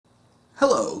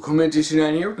Hello,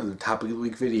 Comanche29 here with another Topic of the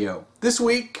Week video. This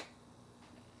week,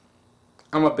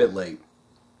 I'm a bit late.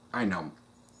 I know.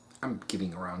 I'm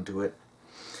getting around to it.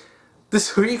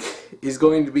 This week is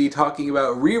going to be talking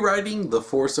about rewriting The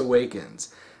Force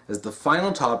Awakens as the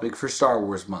final topic for Star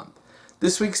Wars month.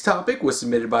 This week's topic was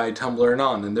submitted by Tumblr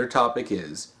anon, and their topic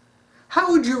is,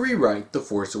 how would you rewrite The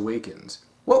Force Awakens?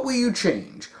 What will you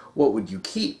change? What would you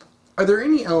keep? Are there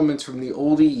any elements from the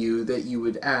old EU that you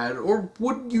would add, or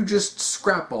would you just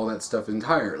scrap all that stuff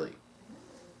entirely?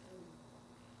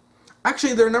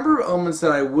 Actually, there are a number of elements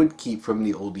that I would keep from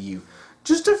the old EU.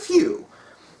 Just a few.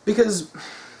 Because,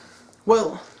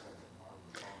 well,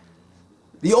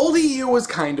 the old EU was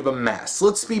kind of a mess.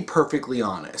 Let's be perfectly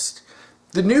honest.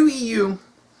 The new EU,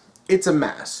 it's a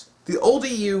mess. The old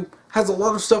EU has a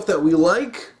lot of stuff that we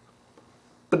like,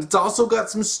 but it's also got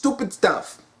some stupid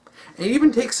stuff. And it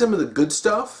even takes some of the good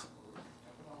stuff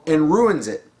and ruins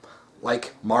it.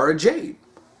 Like Mara Jade.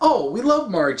 Oh, we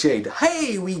love Mara Jade.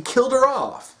 Hey, we killed her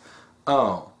off.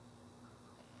 Oh.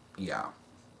 Yeah.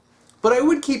 But I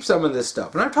would keep some of this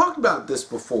stuff. And I've talked about this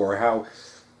before, how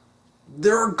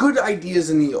there are good ideas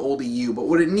in the old EU, but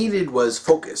what it needed was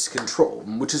focus, control,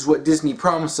 which is what Disney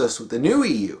promised us with the new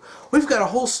EU. We've got a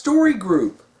whole story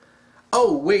group.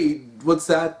 Oh, wait, what's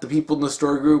that? The people in the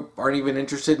story group aren't even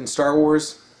interested in Star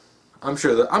Wars? I'm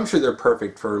sure they're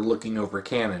perfect for looking over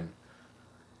canon.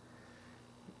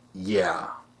 Yeah,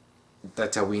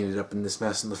 that's how we ended up in this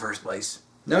mess in the first place.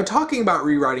 Now, talking about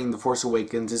rewriting The Force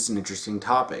Awakens is an interesting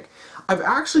topic. I've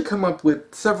actually come up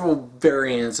with several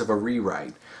variants of a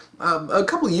rewrite. A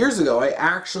couple of years ago, I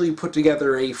actually put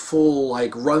together a full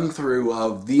run-through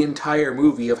of the entire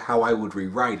movie of how I would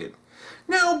rewrite it.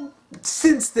 Now,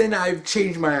 since then, I've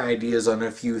changed my ideas on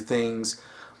a few things.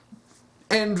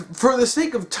 And for the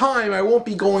sake of time, I won't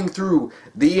be going through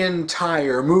the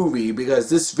entire movie, because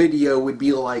this video would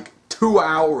be like 2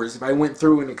 hours if I went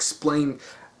through and explained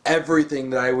everything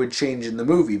that I would change in the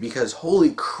movie, because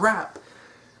holy crap,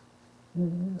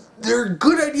 there are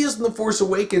good ideas in The Force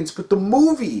Awakens, but the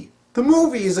movie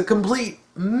is a complete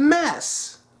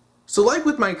mess. So like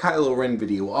with my Kylo Ren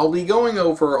video, I'll be going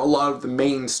over a lot of the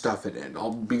main stuff in it.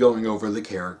 I'll be going over the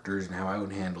characters and how I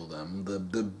would handle them,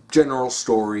 the general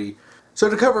story. So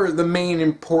to cover the main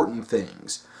important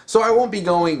things. So I won't be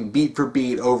going beat for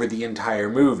beat over the entire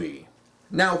movie.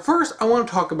 Now first I want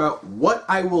to talk about what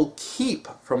I will keep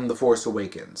from The Force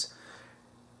Awakens.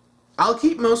 I'll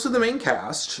keep most of the main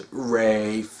cast.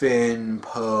 Rey, Finn,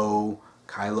 Poe,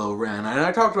 Kylo Ren. And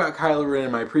I talked about Kylo Ren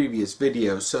in my previous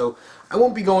video, so I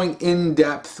won't be going in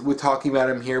depth with talking about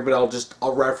him here, but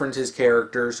I'll reference his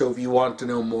character, so if you want to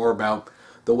know more about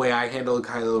the way I handled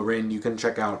Kylo Ren, you can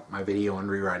check out my video on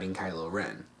rewriting Kylo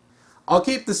Ren. I'll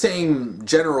keep the same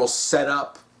general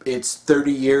setup. It's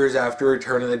 30 years after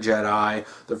Return of the Jedi.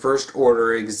 The First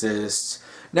Order exists.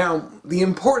 Now, the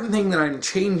important thing that I'm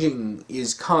changing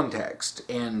is context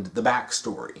and the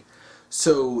backstory.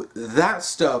 So that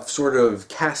stuff sort of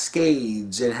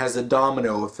cascades and has a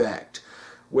domino effect,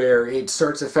 where it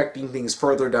starts affecting things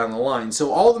further down the line.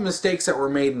 So all the mistakes that were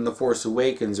made in The Force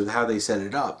Awakens with how they set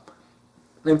it up,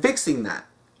 and fixing that.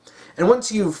 And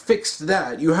once you've fixed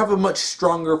that, you have a much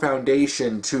stronger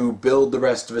foundation to build the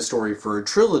rest of a story for a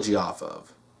trilogy off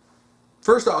of.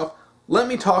 First off, let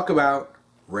me talk about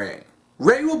Rey.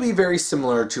 Rey will be very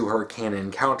similar to her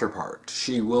canon counterpart.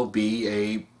 She will be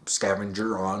a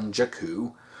scavenger on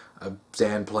Jakku, a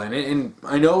sand planet, and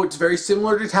I know it's very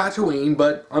similar to Tatooine,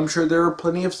 but I'm sure there are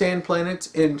plenty of sand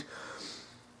planets, and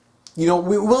you know,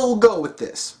 we will go with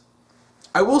this.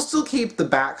 I will still keep the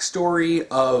backstory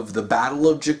of the Battle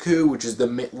of Jakku, which is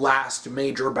the last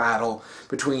major battle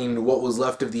between what was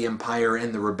left of the Empire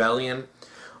and the Rebellion.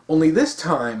 Only this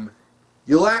time,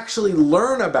 you'll actually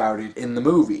learn about it in the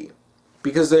movie.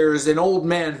 Because there's an old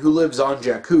man who lives on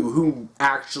Jakku who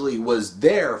actually was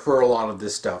there for a lot of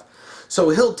this stuff. So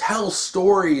he'll tell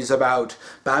stories about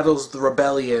battles of the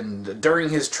Rebellion, during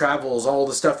his travels, all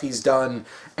the stuff he's done.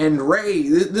 And Rey,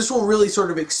 this will really sort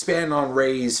of expand on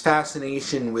Rey's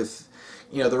fascination with,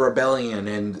 you know, the Rebellion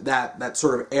and that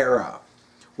sort of era.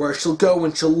 Where she'll go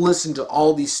and she'll listen to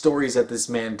all these stories that this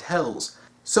man tells.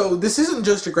 So this isn't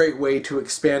just a great way to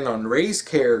expand on Rey's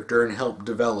character and help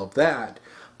develop that,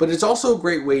 but it's also a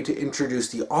great way to introduce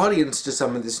the audience to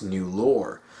some of this new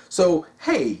lore. So,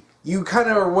 hey, you kind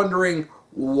of are wondering,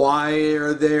 why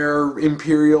are there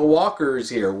Imperial walkers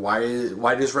here? Why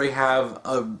does Rey have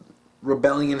a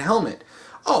Rebellion helmet?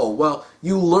 Oh, well,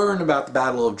 you learn about the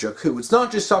Battle of Jakku. It's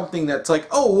not just something that's like,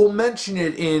 oh, we'll mention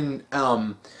it in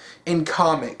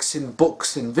comics, in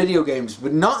books, and video games,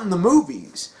 but not in the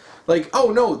movies. Like,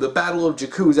 oh no, the Battle of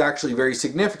Jakku is actually very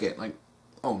significant. Like,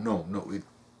 oh no,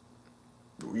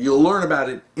 you'll learn about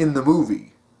it in the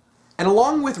movie. And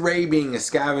along with Rey being a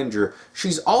scavenger,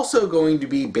 she's also going to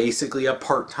be basically a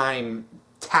part-time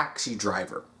taxi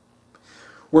driver,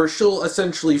 where she'll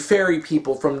essentially ferry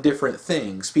people from different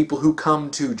things. People who come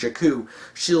to Jakku,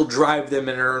 she'll drive them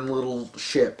in her own little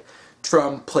ship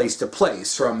from place to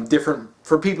place.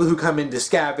 For people who come in to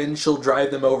scavenge, she'll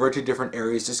drive them over to different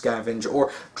areas to scavenge,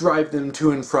 or drive them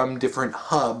to and from different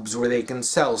hubs where they can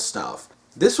sell stuff.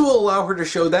 This will allow her to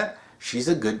show that she's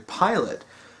a good pilot.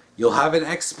 You'll have an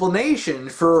explanation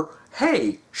for,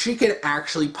 hey, she can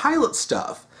actually pilot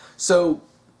stuff. So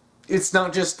it's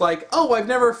not just like, oh, I've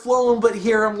never flown, but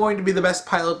here I'm going to be the best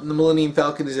pilot the Millennium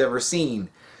Falcon has ever seen.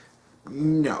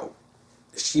 No.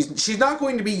 She's not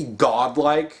going to be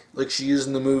godlike like she is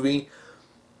in the movie,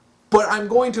 but I'm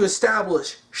going to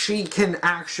establish she can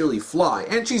actually fly,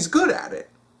 and she's good at it.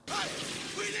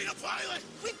 We need a pilot!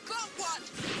 We've got one!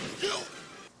 You!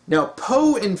 Now,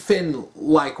 Poe and Finn,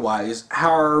 likewise,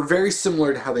 are very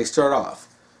similar to how they start off.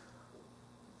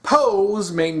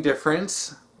 Poe's main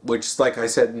difference, which, like I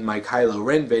said in my Kylo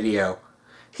Ren video,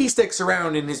 he sticks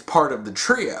around in his part of the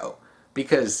trio,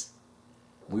 because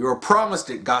we were promised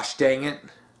it, gosh dang it.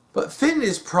 But Finn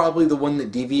is probably the one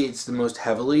that deviates the most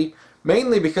heavily,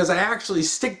 mainly because I actually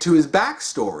stick to his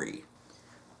backstory.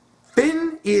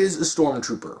 Finn is a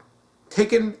stormtrooper,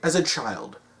 taken as a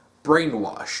child,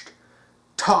 brainwashed,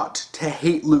 taught to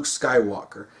hate Luke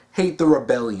Skywalker, hate the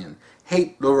Rebellion,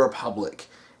 hate the Republic,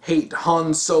 hate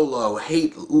Han Solo,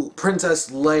 hate Princess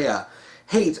Leia,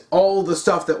 hate all the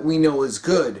stuff that we know is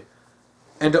good,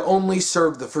 and to only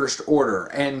serve the First Order,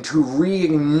 and to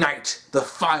reignite the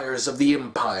fires of the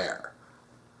Empire.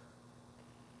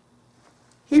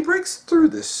 He breaks through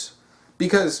this,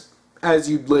 because, as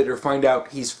you'd later find out,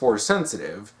 he's Force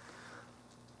sensitive,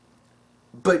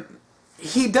 but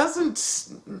he doesn't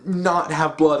not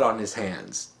have blood on his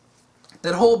hands.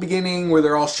 That whole beginning where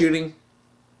they're all shooting,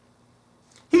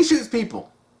 he shoots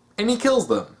people, and he kills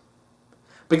them,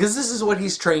 because this is what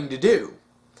he's trained to do.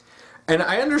 And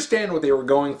I understand what they were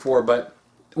going for, but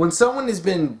when someone has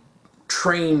been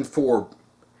trained for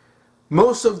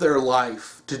most of their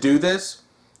life to do this,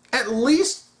 at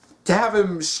least to have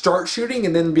him start shooting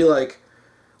and then be like,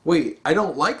 wait, I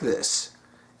don't like this.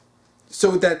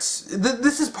 So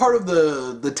this is part of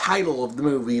the title of the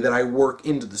movie that I work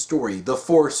into the story. The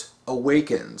Force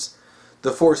Awakens.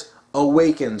 The Force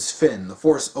Awakens Finn. The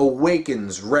Force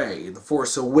Awakens Rey. The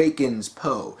Force Awakens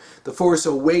Poe. The Force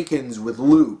Awakens with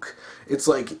Luke. It's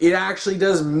like, it actually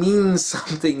does mean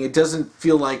something. It doesn't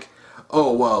feel like,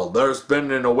 oh, well, there's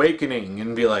been an awakening,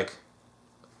 and be like,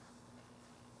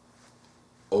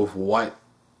 of what?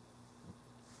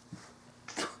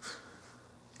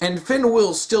 And Finn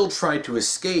will still try to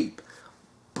escape,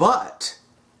 but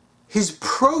his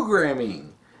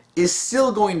programming is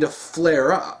still going to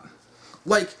flare up.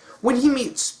 Like, when he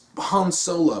meets Han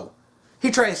Solo, he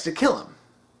tries to kill him.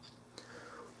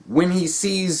 When he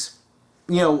sees,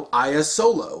 Aya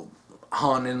Solo,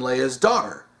 Han and Leia's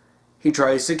daughter, he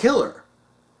tries to kill her.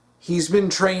 He's been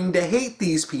trained to hate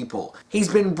these people.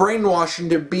 He's been brainwashed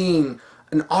into being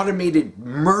an automated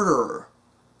murderer.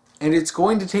 And it's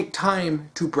going to take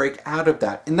time to break out of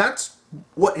that. And that's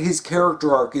what his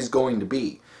character arc is going to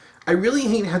be. I really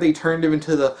hate how they turned him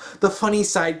into the funny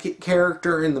sidekick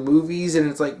character in the movies, and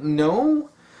it's like, no.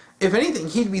 If anything,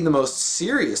 he'd be the most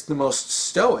serious, the most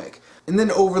stoic. And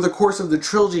then over the course of the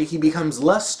trilogy, he becomes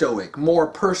less stoic, more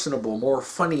personable, more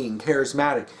funny and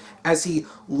charismatic, as he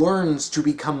learns to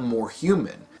become more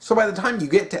human. So by the time you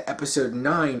get to episode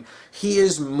 9, he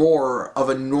is more of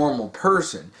a normal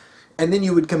person. And then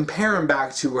you would compare him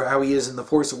back to how he is in The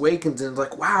Force Awakens, and it's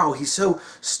like, wow, he's so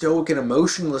stoic and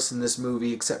emotionless in this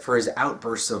movie, except for his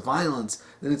outbursts of violence.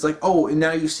 Then it's like, oh, and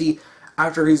now you see,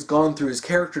 after he's gone through his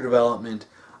character development,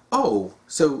 oh,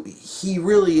 so he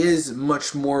really is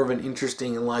much more of an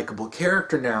interesting and likable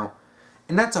character now,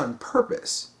 and that's on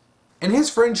purpose. And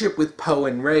his friendship with Poe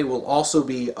and Rey will also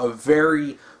be a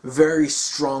very, very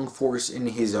strong force in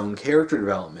his own character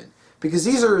development, because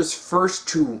these are his first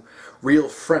two real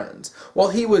friends. While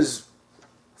he was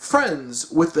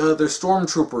friends with the other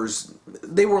stormtroopers,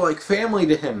 they were like family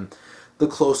to him, the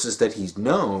closest that he's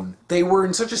known. They were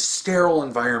in such a sterile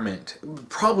environment,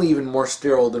 probably even more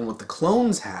sterile than what the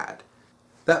clones had,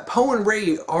 that Poe and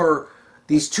Rey are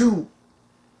these two,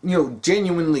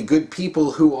 genuinely good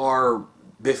people who are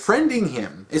befriending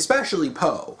him, especially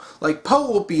Poe. Like, Poe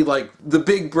will be like the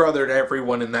big brother to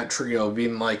everyone in that trio,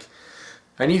 being like,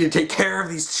 I need to take care of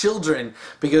these children,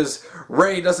 because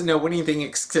Rey doesn't know anything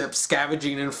except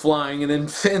scavenging and flying, and then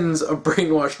Finn's a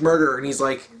brainwashed murderer, and he's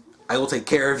like, I will take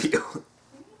care of you.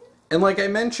 And like I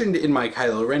mentioned in my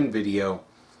Kylo Ren video,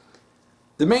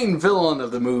 The main villain of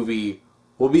the movie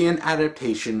will be an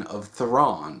adaptation of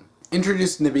Thrawn.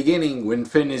 Introduced in the beginning when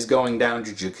Finn is going down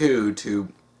to Jakku to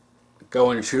go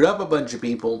and shoot up a bunch of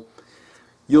people,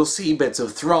 you'll see bits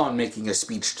of Thrawn making a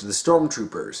speech to the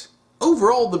stormtroopers.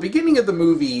 Overall, the beginning of the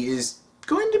movie is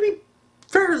going to be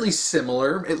fairly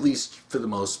similar, at least for the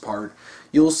most part.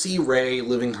 You'll see Rey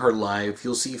living her life,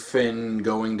 you'll see Finn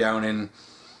going down and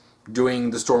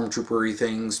doing the stormtrooper-y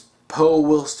things. Poe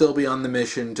will still be on the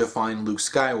mission to find Luke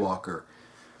Skywalker.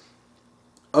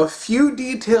 A few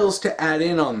details to add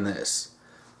in on this.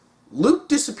 Luke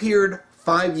disappeared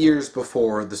 5 years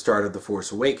before the start of The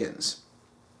Force Awakens.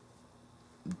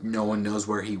 No one knows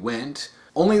where he went,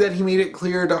 only that he made it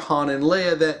clear to Han and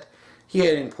Leia that he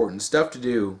had important stuff to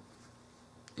do,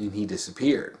 and he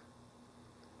disappeared.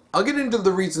 I'll get into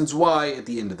the reasons why at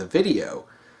the end of the video,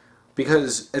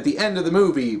 because at the end of the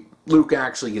movie, Luke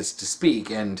actually gets to speak,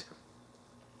 and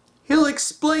he'll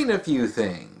explain a few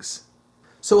things.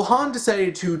 So Han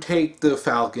decided to take the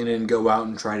Falcon and go out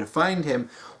and try to find him,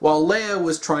 while Leia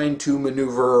was trying to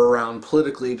maneuver around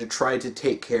politically to try to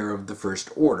take care of the First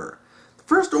Order. The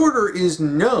First Order is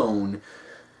known,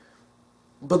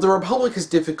 but the Republic has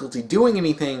difficulty doing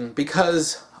anything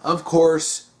because, of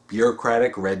course,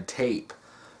 bureaucratic red tape.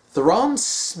 Thrawn's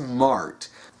smart,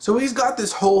 so he's got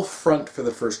this whole front for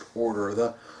the First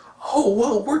Order, oh,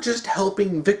 well, we're just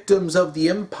helping victims of the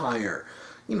Empire.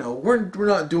 You know, we're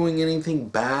not doing anything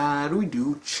bad. We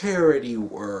do charity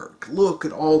work. Look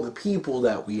at all the people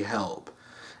that we help.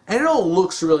 And it all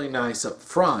looks really nice up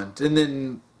front. And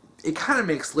then it kind of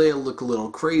makes Leia look a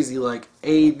little crazy, like,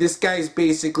 hey, this guy's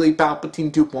basically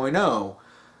Palpatine 2.0.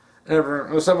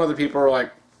 And some other people are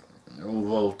like,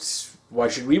 well, why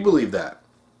should we believe that?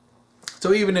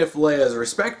 So even if Leia is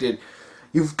respected,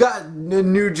 you've got a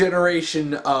new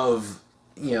generation of,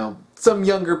 you know, some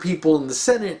younger people in the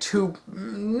Senate who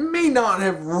may not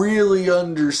have really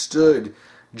understood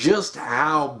just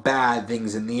how bad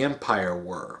things in the Empire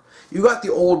were. You got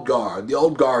the old guard. The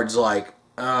old guard's like,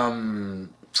 yeah,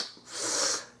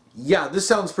 this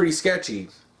sounds pretty sketchy.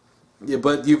 Yeah,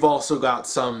 but you've also got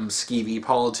some skeevy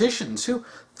politicians who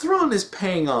Thrawn is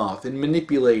paying off and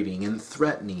manipulating and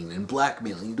threatening and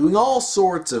blackmailing, doing all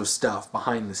sorts of stuff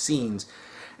behind the scenes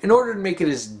in order to make it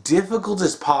as difficult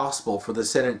as possible for the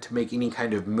Senate to make any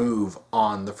kind of move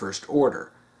on the First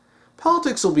Order.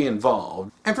 Politics will be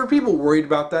involved, and for people worried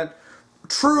about that,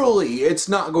 truly it's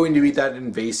not going to be that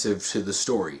invasive to the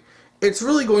story. It's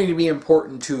really going to be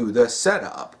important to the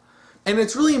setup, and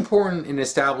it's really important in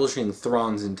establishing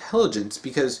Thrawn's intelligence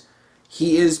because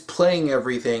he is playing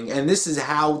everything, and this is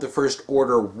how the First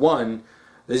Order, 1,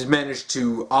 has managed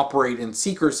to operate in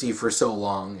secrecy for so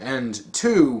long, and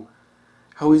 2,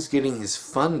 how he's getting his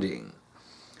funding.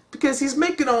 Because he's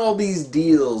making all these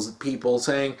deals with people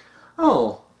saying,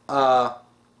 oh,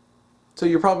 so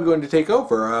you're probably going to take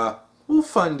over. We'll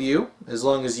fund you as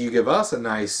long as you give us a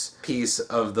nice piece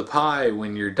of the pie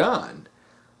when you're done.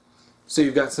 So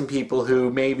you've got some people who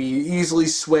may be easily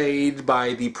swayed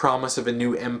by the promise of a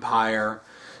new empire,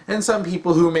 and some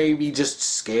people who may be just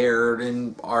scared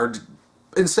and are,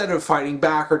 instead of fighting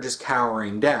back, are just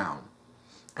cowering down.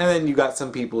 And then you got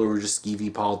some people who are just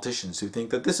skeevy politicians who think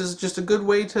that this is just a good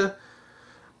way to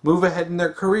move ahead in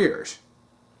their careers.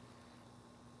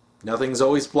 Nothing's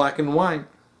always black and white.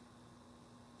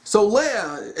 So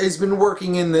Leia has been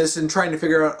working in this and trying to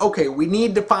figure out, okay, we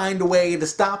need to find a way to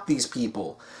stop these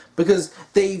people. Because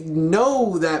they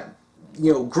know that,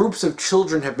 you know, groups of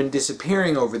children have been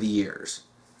disappearing over the years.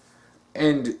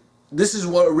 And this is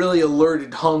what really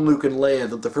alerted Han, Luke, and Leia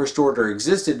that the First Order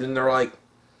existed, and they're like,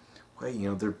 wait, you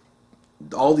know,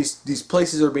 all these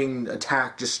places are being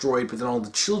attacked, destroyed, but then all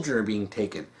the children are being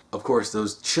taken. Of course,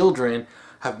 those children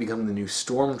have become the new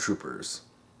stormtroopers.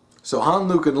 So Han,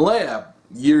 Luke, and Leia,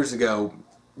 years ago,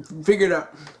 figured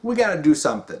out, we gotta do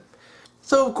something.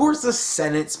 So of course the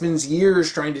Senate spends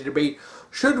years trying to debate,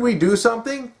 should we do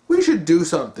something? We should do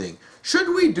something. Should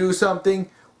we do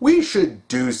something? We should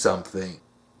do something.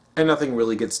 And nothing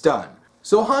really gets done.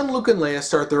 So Han, Luke, and Leia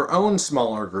start their own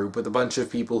smaller group with a bunch of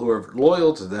people who are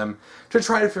loyal to them to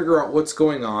try to figure out what's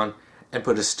going on and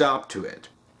put a stop to it.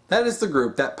 That is the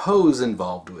group that Poe's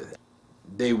involved with.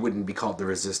 They wouldn't be called the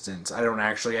Resistance. I don't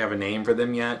actually have a name for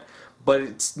them yet, but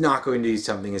it's not going to be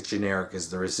something as generic as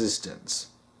the Resistance.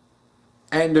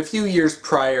 And a few years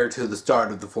prior to the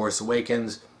start of The Force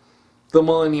Awakens, the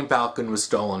Millennium Falcon was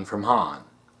stolen from Han.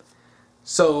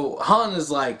 So Han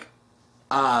is like,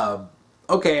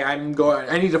 okay, I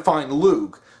need to find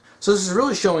Luke. So this is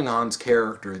really showing Han's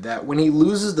character that when he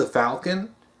loses the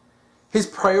Falcon, his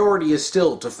priority is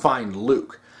still to find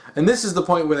Luke. And this is the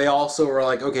point where they also are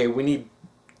like, okay, we need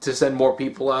to send more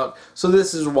people out. So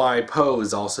this is why Poe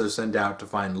is also sent out to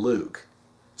find Luke.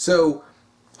 So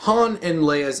Han and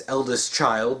Leia's eldest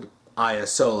child, Aya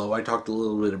Solo, I talked a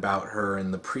little bit about her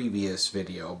in the previous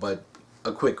video, but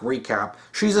a quick recap.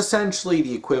 She's essentially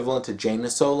the equivalent to Jaina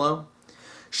Solo.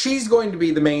 She's going to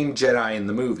be the main Jedi in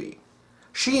the movie.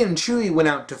 She and Chewie went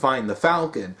out to find the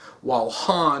Falcon, while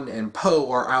Han and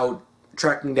Poe are out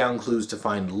tracking down clues to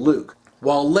find Luke,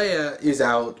 while Leia is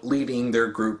out leading their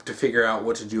group to figure out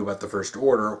what to do about the First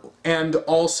Order, and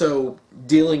also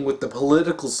dealing with the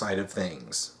political side of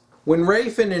things. When Rey,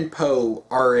 Finn, and Poe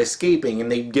are escaping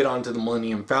and they get onto the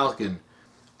Millennium Falcon,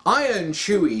 Aya and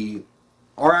Chewie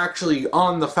are actually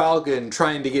on the Falcon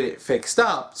trying to get it fixed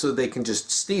up so they can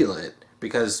just steal it,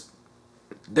 because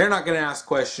they're not going to ask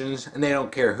questions and they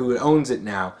don't care who owns it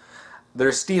now.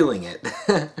 They're stealing it.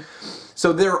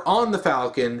 So they're on the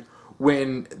Falcon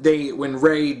when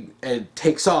Rey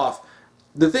takes off.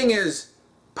 The thing is,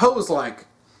 Poe's like,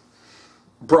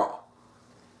 bro,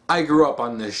 I grew up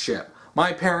on this ship.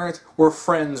 My parents were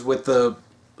friends with the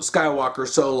Skywalker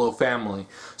Solo family.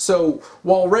 So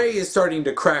while Rey is starting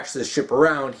to crash this ship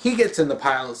around, he gets in the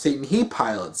pilot seat and he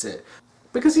pilots it.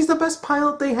 Because he's the best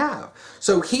pilot they have.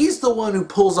 So he's the one who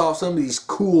pulls off some of these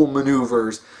cool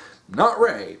maneuvers, not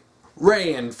Rey.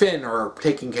 Rey and Finn are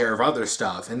taking care of other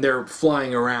stuff, and they're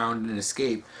flying around and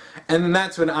escape. And then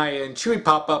that's when Aya and Chewie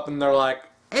pop up and they're like,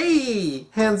 hey,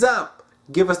 hands up,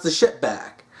 give us the ship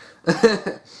back.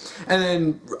 And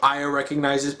then Aya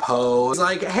recognizes Poe. He's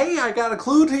like, hey, I got a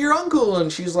clue to your uncle.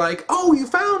 And she's like, oh, you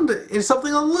found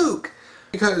something on Luke.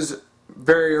 Because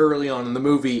very early on in the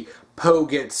movie, Poe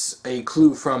gets a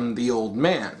clue from the old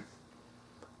man.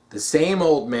 The same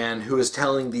old man who is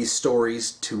telling these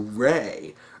stories to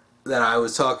Rey that I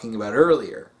was talking about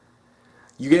earlier.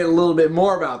 You get a little bit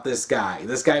more about this guy.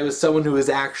 This guy was someone who was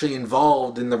actually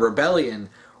involved in the rebellion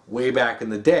way back in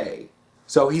the day.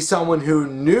 So he's someone who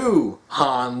knew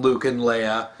Han, Luke, and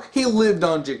Leia. He lived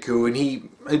on Jakku and he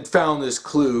had found this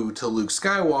clue to Luke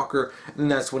Skywalker,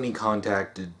 and that's when he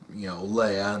contacted,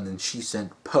 Leia, and then she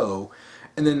sent Poe.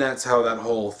 And then that's how that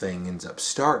whole thing ends up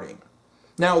starting.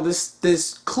 Now,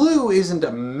 this clue isn't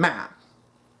a map.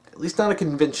 At least not a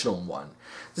conventional one.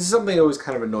 This is something that always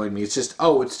kind of annoyed me. It's just,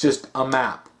 oh, it's just a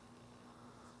map.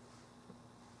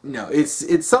 No,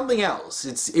 it's something else.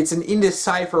 It's an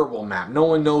indecipherable map. No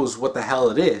one knows what the hell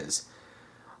it is.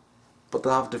 But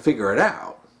they'll have to figure it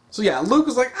out. So yeah, Luke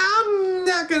was like, I'm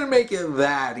not going to make it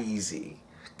that easy.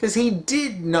 Because he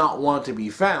did not want to be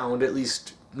found, at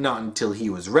least not until he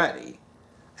was ready.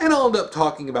 And I'll end up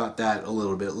talking about that a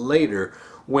little bit later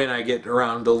when I get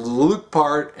around to the Luke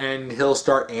part and he'll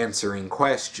start answering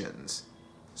questions.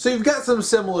 So you've got some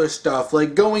similar stuff,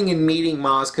 like going and meeting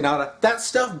Maz Kanata. That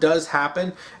stuff does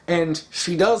happen, and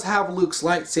she does have Luke's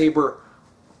lightsaber,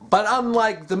 but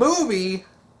unlike the movie,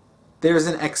 there's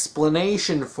an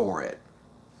explanation for it.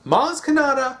 Maz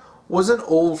Kanata was an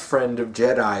old friend of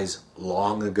Jedi's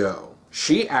long ago.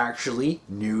 She actually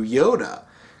knew Yoda,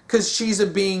 because she's a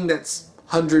being that's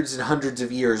hundreds and hundreds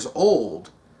of years old.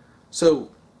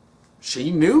 So she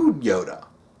knew Yoda.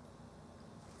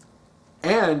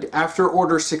 And after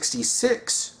Order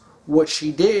 66, what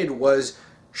she did was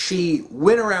she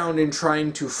went around and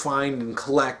trying to find and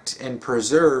collect and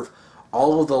preserve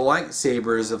all of the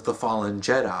lightsabers of the fallen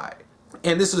Jedi.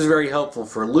 And this was very helpful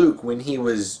for Luke when he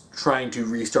was trying to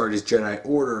restart his Jedi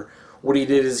Order. What he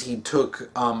did is he took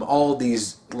all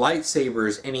these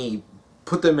lightsabers and he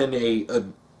put them in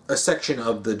a section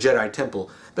of the Jedi Temple.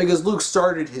 Because Luke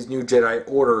started his new Jedi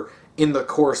Order in the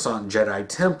Coruscant Jedi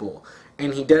Temple.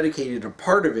 And he dedicated a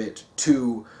part of it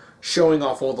to showing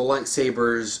off all the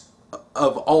lightsabers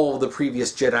of all of the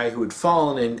previous Jedi who had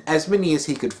fallen, and as many as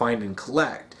he could find and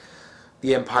collect.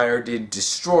 The Empire did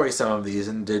destroy some of these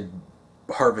and did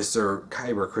harvest their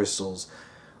kyber crystals.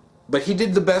 But he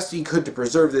did the best he could to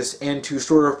preserve this and to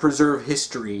sort of preserve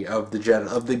history of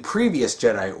the previous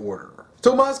Jedi Order.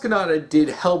 So Maz Kanata did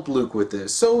help Luke with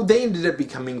this, so they ended up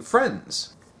becoming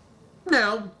friends.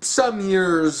 Now, some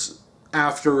years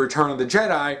after Return of the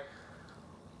Jedi,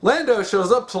 Lando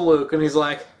shows up to Luke and he's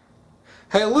like,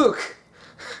 hey Luke,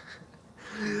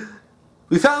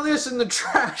 we found this in the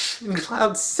trash in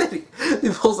Cloud City. He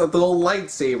pulls out the whole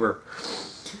lightsaber.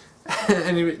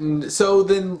 And so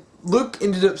then Luke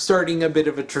ended up starting a bit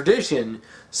of a tradition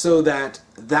so that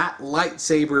that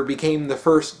lightsaber became the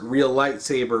first real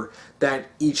lightsaber that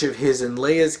each of his and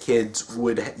Leia's kids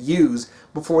would use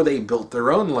before they built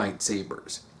their own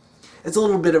lightsabers. It's a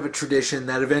little bit of a tradition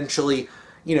that eventually,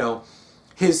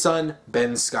 his son,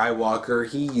 Ben Skywalker,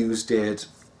 he used it.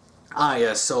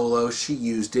 Aya Solo, she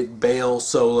used it. Bail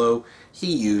Solo,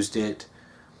 he used it.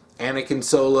 Anakin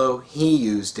Solo, he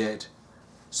used it.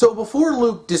 So before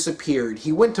Luke disappeared,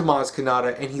 he went to Maz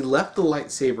Kanata and he left the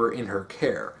lightsaber in her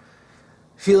care,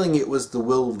 feeling it was the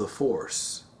will of the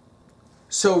Force.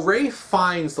 So Rey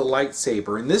finds the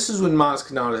lightsaber, and this is when Maz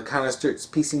Kanata kind of starts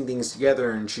piecing things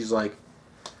together, and she's like,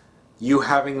 you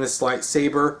having this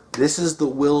lightsaber, this is the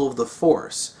will of the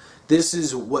Force. This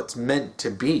is what's meant to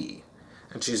be.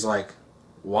 And she's like,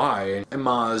 why? And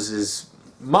Maz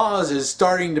is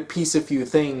starting to piece a few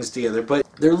things together, but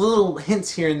there are little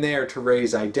hints here and there to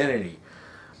Rey's identity.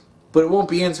 But it won't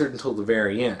be answered until the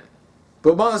very end.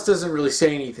 But Maz doesn't really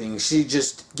say anything. She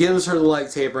just gives her the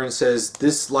lightsaber and says,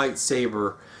 this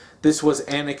lightsaber, this was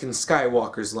Anakin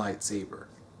Skywalker's lightsaber.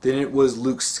 Then it was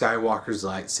Luke Skywalker's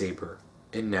lightsaber.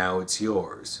 And now it's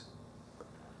yours.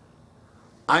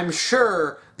 I'm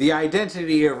sure the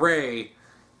identity of Rey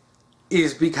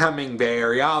is becoming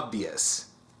very obvious.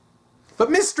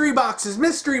 But mystery boxes,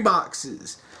 mystery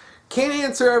boxes. Can't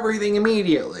answer everything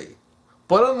immediately.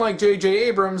 But unlike J.J.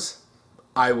 Abrams,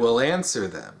 I will answer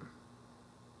them.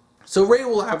 So Rey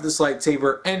will have this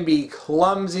lightsaber and be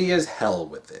clumsy as hell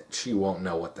with it. She won't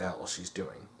know what the hell she's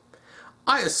doing.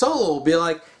 Aya Solo will be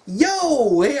like,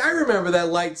 yo, hey, I remember that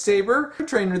lightsaber. I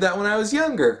trained with that when I was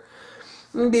younger.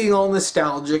 And being all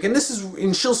nostalgic. And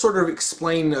she'll sort of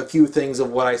explain a few things of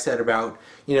what I said about,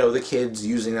 you know, the kids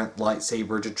using that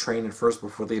lightsaber to train at first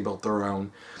before they built their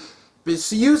own. But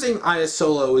so using Aya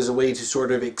Solo is a way to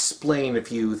sort of explain a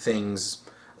few things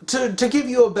to give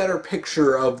you a better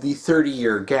picture of the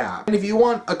 30-year gap. And if you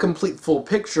want a complete full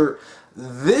picture,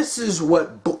 this is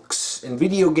what books and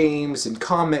video games and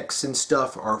comics and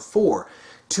stuff are for,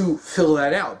 to fill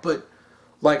that out. But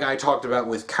like I talked about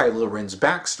with Kylo Ren's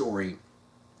backstory,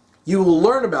 you will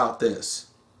learn about this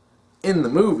in the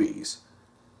movies.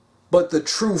 But the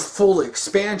true full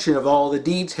expansion of all the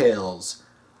details,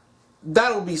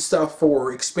 that'll be stuff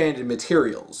for expanded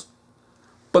materials.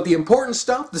 But the important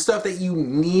stuff, the stuff that you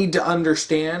need to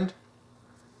understand,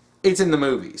 it's in the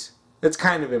movies. It's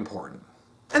kind of important.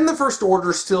 And the First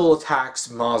Order still attacks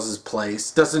Maz's place,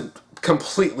 doesn't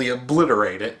completely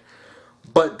obliterate it,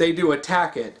 but they do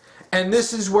attack it. And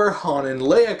this is where Han and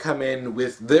Leia come in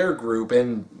with their group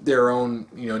and their own,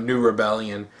 you know, new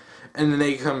rebellion, and then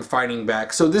they come fighting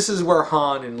back. So this is where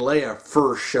Han and Leia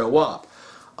first show up.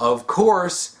 Of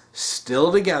course,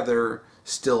 still together,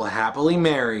 still happily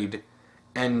married,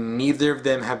 and neither of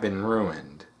them have been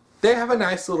ruined. They have a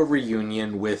nice little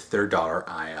reunion with their daughter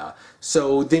Aya.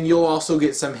 So then you'll also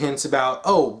get some hints about,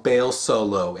 oh, Bail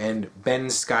Solo and Ben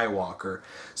Skywalker.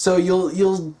 So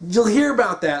you'll hear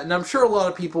about that, and I'm sure a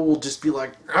lot of people will just be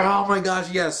like, oh my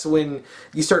gosh, yes, when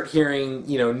you start hearing,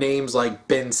 you know, names like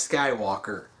Ben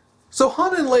Skywalker. So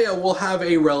Han and Leia will have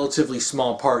a relatively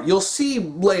small part. You'll see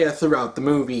Leia throughout the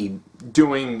movie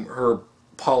doing her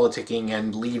politicking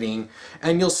and leading,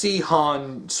 and you'll see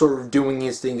Han sort of doing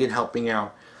his thing and helping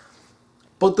out.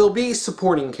 But they'll be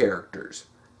supporting characters.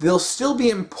 They'll still be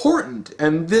important,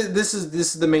 and this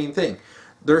is the main thing.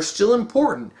 They're still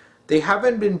important. They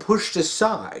haven't been pushed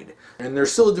aside, and they're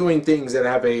still doing things that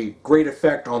have a great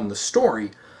effect on the story.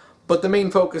 But the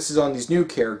main focus is on these new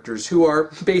characters who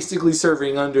are basically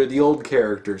serving under the old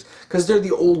characters, because they're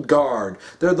the old guard.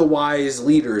 They're the wise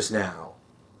leaders now.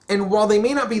 And while they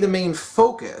may not be the main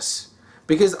focus,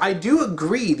 because I do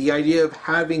agree the idea of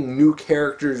having new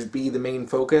characters be the main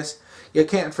focus, you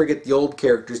can't forget the old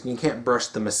characters and you can't brush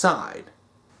them aside.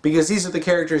 Because these are the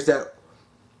characters that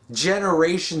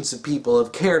generations of people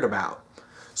have cared about.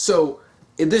 So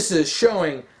this is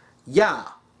showing, yeah,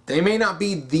 they may not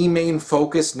be the main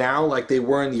focus now like they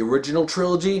were in the original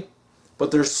trilogy, but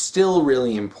they're still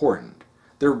really important.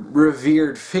 They're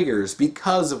revered figures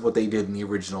because of what they did in the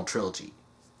original trilogy.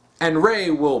 And Rey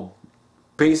will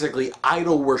basically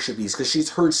idol worship these because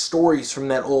she's heard stories from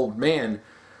that old man,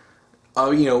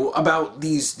 you know, about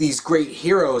these great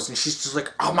heroes, and she's just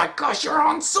like, oh my gosh, you're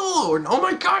Han Solo, and oh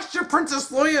my gosh, you're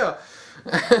Princess Leia,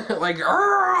 like,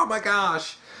 oh my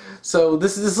gosh. So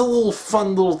this is a little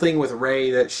fun little thing with Rey,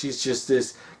 that she's just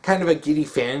this kind of a giddy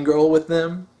fangirl with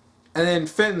them, and then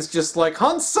Finn's just like,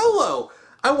 Han Solo,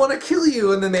 I want to kill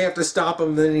you, and then they have to stop him,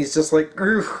 and then he's just like,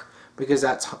 ugh. Because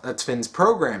that's Finn's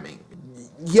programming.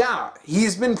 Yeah,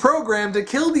 he's been programmed to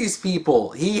kill these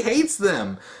people. He hates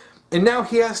them. And now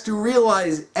he has to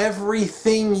realize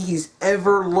everything he's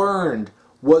ever learned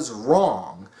was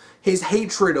wrong. His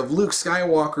hatred of Luke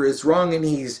Skywalker is wrong, and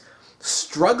he's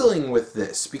struggling with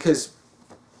this because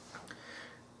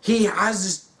he has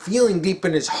this feeling deep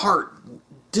in his heart.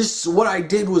 This, what I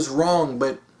did was wrong,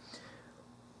 but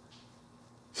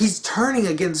he's turning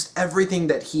against everything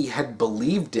that he had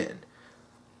believed in.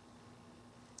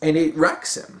 And it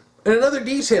wrecks him. And another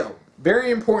detail,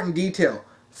 Very important detail.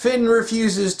 Finn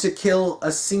refuses to kill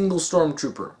a single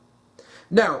stormtrooper.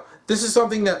 Now, this is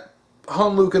something that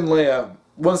Han, Luke, and Leia,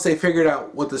 once they figured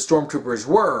out what the stormtroopers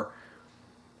were,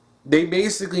 they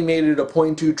basically made it a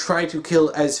point to try to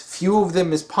kill as few of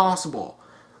them as possible.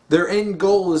 Their end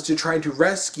goal is to try to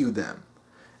rescue them.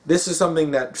 This is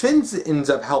something that Finn ends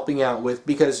up helping out with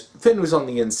because Finn was on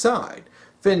the inside.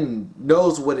 Finn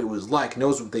knows what it was like,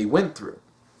 knows what they went through.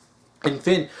 And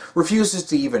Finn refuses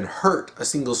to even hurt a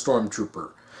single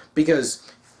stormtrooper because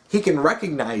he can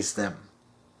recognize them.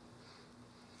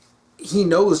 He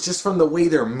knows just from the way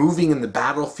they're moving in the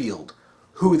battlefield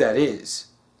who that is.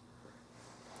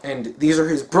 And these are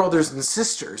his brothers and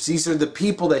sisters. These are the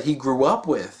people that he grew up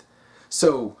with.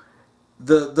 So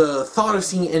the thought of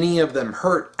seeing any of them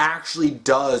hurt actually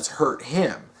does hurt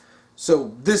him.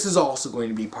 So this is also going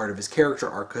to be part of his character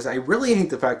arc, because I really hate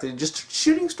the fact that he's just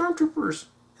shooting stormtroopers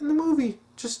in the movie.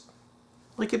 Just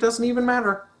like it doesn't even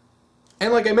matter.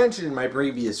 And like I mentioned in my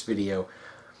previous video,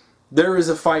 there is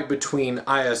a fight between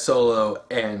Aya Solo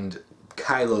and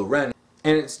Kylo Ren,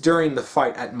 and it's during the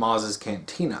fight at Maz's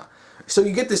Cantina. So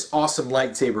you get this awesome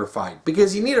lightsaber fight,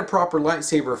 because you need a proper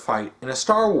lightsaber fight in a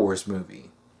Star Wars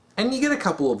movie. And you get a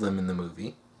couple of them in the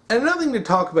movie. And another thing to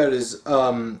talk about is,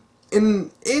 in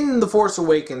The Force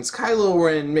Awakens, Kylo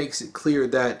Ren makes it clear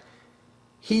that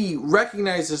he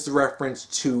recognizes the reference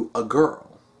to a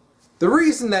girl. The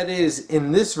reason that is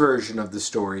in this version of the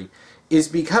story is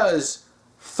because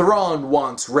Thrawn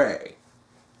wants Rey.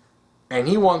 And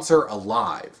he wants her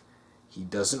alive. He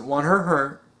doesn't want her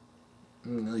hurt.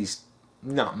 At least,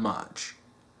 not much.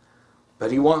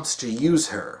 But he wants to use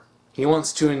her. He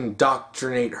wants to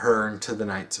indoctrinate her into the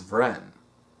Knights of Ren.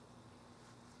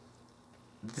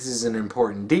 This is an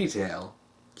important detail.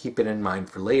 Keep it in mind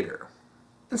for later.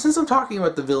 And since I'm talking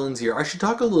about the villains here, I should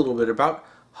talk a little bit about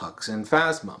Hux and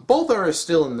Phasma. Both are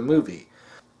still in the movie.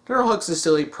 General Hux is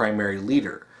still a primary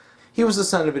leader. He was the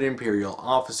son of an Imperial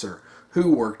officer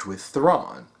who worked with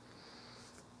Thrawn.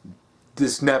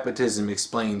 This nepotism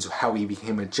explains how he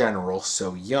became a general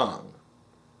so young.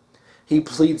 He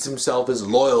pleads himself as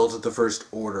loyal to the First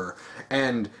Order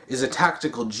and is a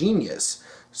tactical genius,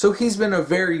 so he's been a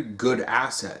very good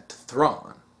asset to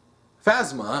Thrawn.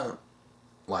 Phasma,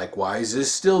 likewise,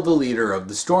 is still the leader of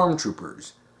the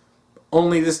Stormtroopers.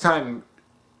 Only this time,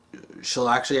 she'll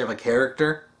actually have a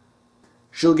character.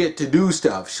 She'll get to do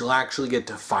stuff. She'll actually get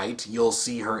to fight. You'll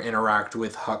see her interact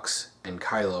with Hux and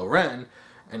Kylo Ren,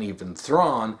 and even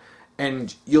Thrawn,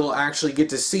 and you'll actually get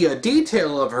to see a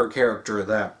detail of her character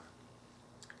that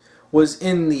was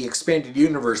in the expanded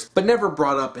universe but never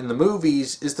brought up in the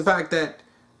movies, is the fact that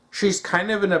she's kind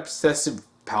of an obsessive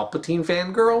Palpatine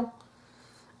fangirl.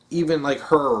 Even like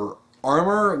her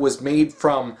armor was made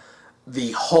from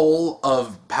the hull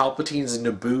of Palpatine's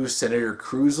Naboo Senator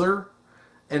Cruiser,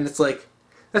 and it's like,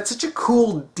 that's such a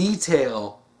cool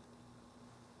detail.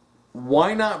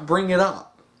 Why not bring it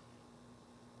up?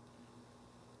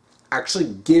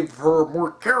 Actually give her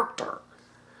more character.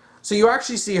 So you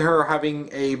actually see her having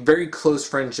a very close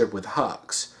friendship with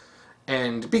Hux.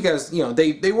 And because, you know,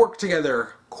 they work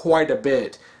together quite a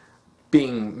bit,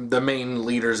 being the main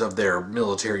leaders of their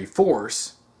military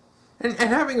force, and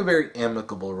having a very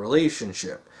amicable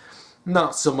relationship.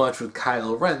 Not so much with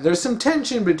Kylo Ren. There's some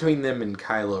tension between them and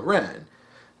Kylo Ren.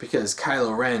 Because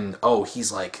Kylo Ren, oh,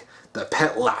 he's like the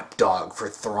pet lapdog for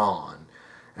Thrawn.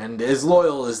 And as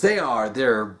loyal as they are,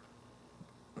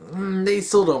 they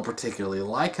still don't particularly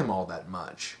like him all that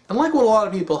much. And like what a lot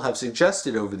of people have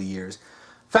suggested over the years,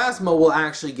 Phasma will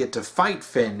actually get to fight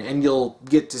Finn, and you'll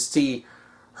get to see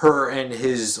her and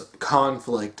his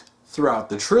conflict throughout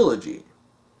the trilogy.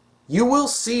 You will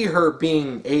see her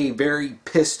being a very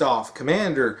pissed off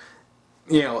commander,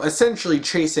 you know, essentially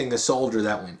chasing a soldier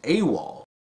that went AWOL.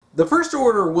 The First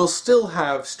Order will still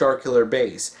have Starkiller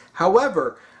Base.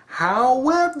 However,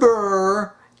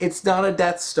 it's not a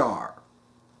Death Star.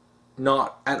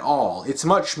 Not at all. It's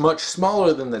much, much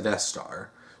smaller than the Death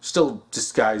Star. Still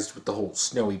disguised with the whole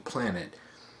snowy planet.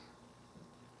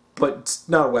 But it's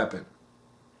not a weapon.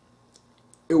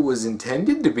 It was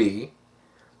intended to be,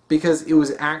 because it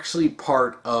was actually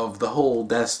part of the whole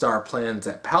Death Star plans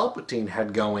that Palpatine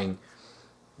had going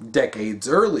decades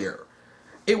earlier.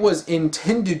 It was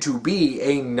intended to be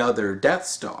another Death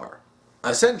Star.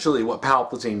 Essentially, what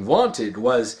Palpatine wanted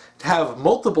was to have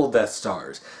multiple Death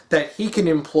Stars that he can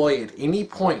employ at any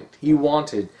point he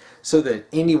wanted, so that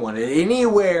anyone at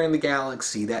anywhere in the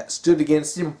galaxy that stood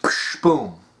against him,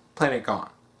 boom, planet gone.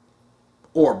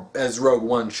 Or, as Rogue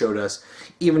One showed us,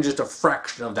 even just a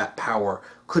fraction of that power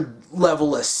could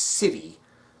level a city.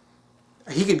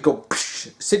 He could go,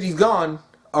 city's gone,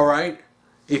 alright?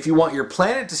 If you want your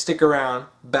planet to stick around,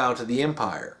 bow to the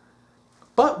Empire.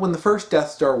 But when the first Death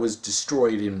Star was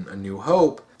destroyed in A New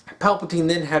Hope, Palpatine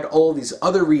then had all these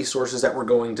other resources that were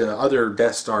going to other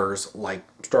Death Stars, like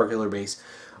Starkiller Base,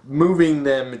 moving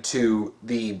them to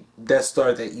the Death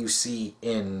Star that you see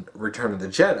in Return of the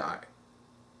Jedi.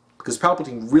 Because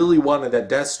Palpatine really wanted that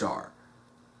Death Star.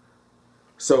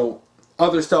 So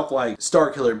other stuff like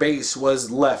Starkiller Base was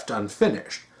left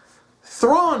unfinished.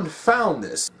 Thrawn found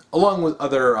this, along with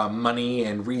other money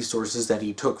and resources that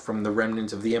he took from the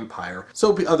remnants of the Empire.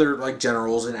 So other like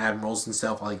generals and admirals and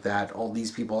stuff like that, all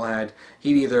these people had,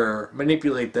 he'd either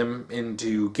manipulate them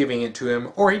into giving it to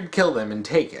him, or he'd kill them and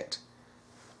take it.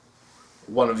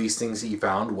 One of these things he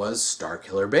found was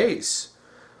Starkiller Base.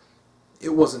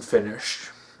 It wasn't finished,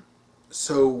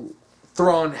 so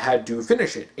Thrawn had to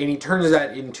finish it, and he turns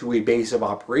that into a base of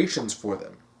operations for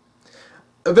them.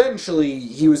 Eventually,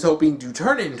 he was hoping to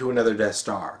turn it into another Death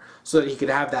Star, so that he could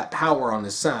have that power on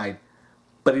his side,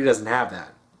 but he doesn't have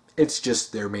that. It's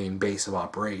just their main base of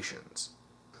operations.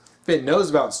 Finn knows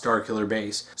about Starkiller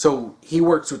Base, so he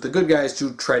works with the good guys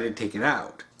to try to take it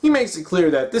out. He makes it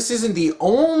clear that this isn't the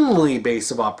only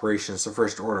base of operations the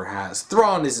First Order has.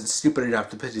 Thrawn isn't stupid enough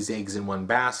to put his eggs in one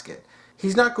basket.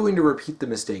 He's not going to repeat the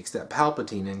mistakes that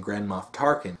Palpatine and Grand Moff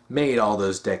Tarkin made all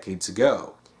those decades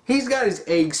ago. He's got his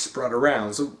eggs spread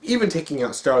around, so even taking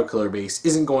out Starkiller Base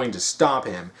isn't going to stop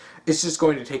him. It's just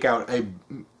going to take out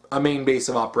a main base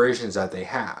of operations that they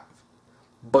have.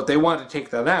 But they want to take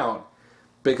that out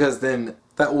because then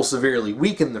that will severely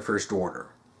weaken the First Order.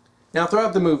 Now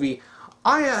throughout the movie,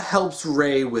 Aya helps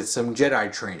Rey with some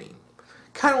Jedi training.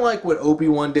 Kind of like what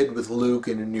Obi-Wan did with Luke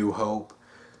in A New Hope.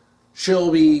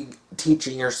 She'll be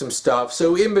teaching her some stuff,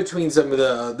 so in between some of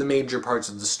the major parts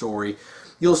of the story,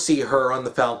 you'll see her on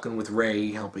the Falcon with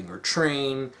Rey, helping her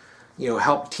train,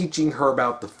 help teaching her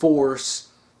about the Force,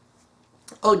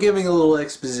 giving a little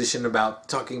exposition about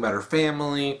talking about her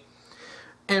family,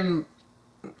 and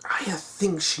I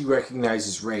think she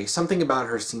recognizes Rey. Something about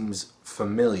her seems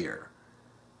familiar.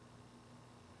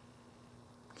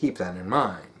 Keep that in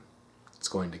mind. It's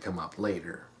going to come up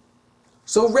later.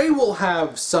 So Rey will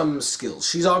have some skills.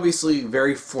 She's obviously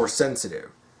very Force sensitive.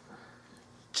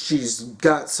 She's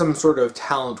got some sort of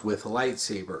talent with a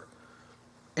lightsaber.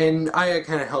 And Aya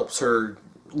kind of helps her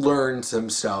learn some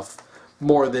stuff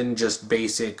more than just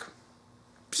basic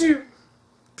pew,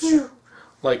 pew,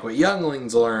 like what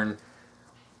younglings learn.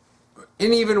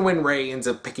 And even when Rey ends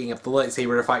up picking up the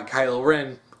lightsaber to fight Kylo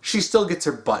Ren, she still gets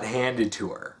her butt handed to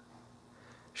her.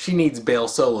 She needs Bail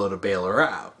Solo to bail her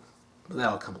out. But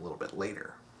that'll come a little bit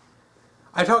later.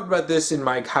 I talked about this in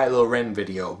my Kylo Ren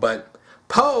video, but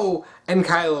Poe and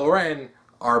Kylo Ren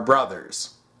are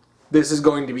brothers. This is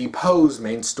going to be Poe's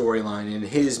main storyline and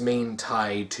his main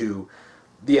tie to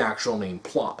the actual main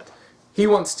plot. He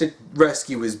wants to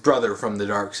rescue his brother from the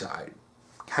dark side.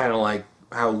 Kind of like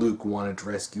how Luke wanted to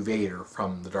rescue Vader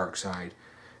from the dark side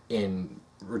in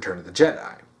Return of the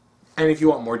Jedi. And if you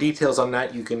want more details on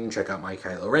that, you can check out my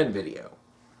Kylo Ren video.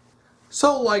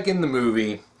 So, like in the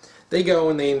movie, they go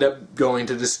and they end up going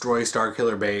to destroy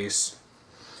Starkiller Base.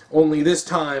 Only this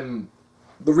time,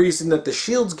 the reason that the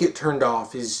shields get turned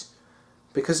off is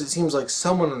because it seems like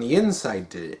someone on the inside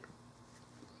did it.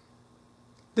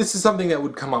 This is something that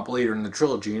would come up later in the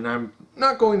trilogy, and I'm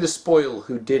not going to spoil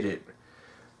who did it,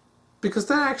 because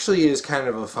that actually is kind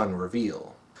of a fun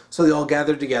reveal. So they all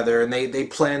gather together and they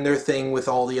plan their thing with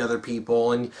all the other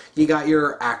people, and you got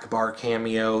your Akbar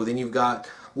cameo, then you've got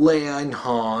Leia and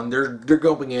Han. They're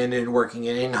going in and working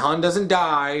it, and Han doesn't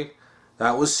die.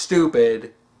 That was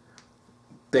stupid.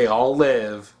 They all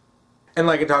live. And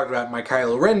like I talked about in my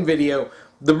Kylo Ren video,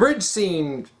 the bridge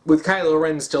scene with Kylo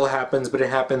Ren still happens, but it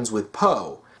happens with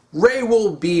Poe. Rey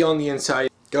will be on the inside,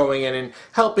 going in and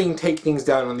helping take things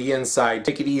down on the inside,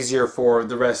 make it easier for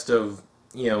the rest of,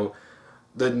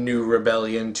 the new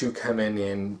rebellion to come in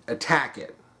and attack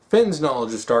it. Finn's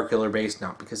knowledge of Starkiller Base,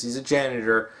 not because he's a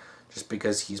janitor, just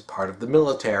because he's part of the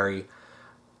military,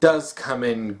 does come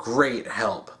in great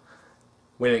help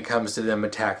when it comes to them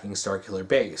attacking Starkiller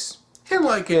Base. And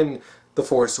like in the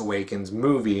Force Awakens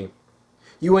movie,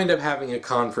 you end up having a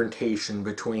confrontation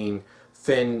between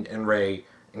Finn and Rey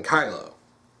and Kylo.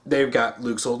 They've got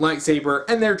Luke's old lightsaber,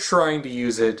 and they're trying to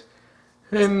use it,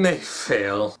 and they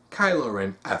fail. Kylo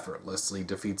Ren effortlessly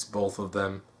defeats both of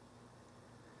them.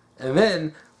 And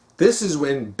then, this is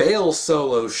when Bail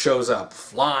Solo shows up,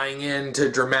 flying in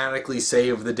to dramatically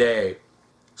save the day.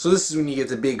 So this is when you get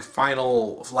the big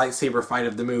final lightsaber fight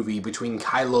of the movie between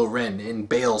Kylo Ren and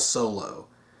Bail Solo.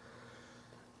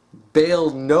 Bail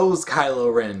knows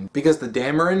Kylo Ren because the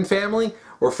Dameron family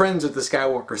were friends with the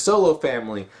Skywalker Solo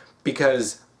family,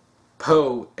 because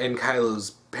Poe and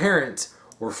Kylo's parents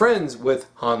were friends with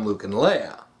Han, Luke, and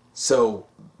Leia. So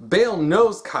Bail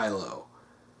knows Kylo.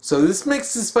 So this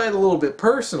makes this fight a little bit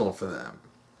personal for them.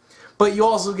 But you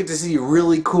also get to see a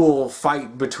really cool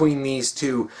fight between these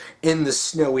two in the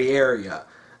snowy area.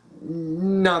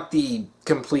 Not the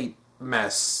complete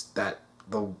mess that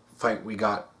the fight we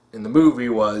got in the movie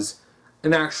was.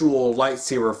 An actual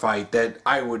lightsaber fight that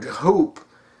I would hope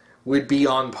would be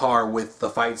on par with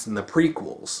the fights in the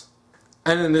prequels.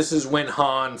 And then this is when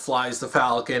Han flies the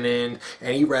Falcon in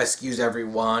and he rescues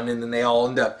everyone, and then they all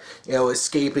end up,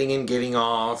 escaping and getting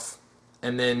off.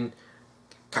 And then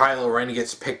Kylo Ren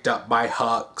gets picked up by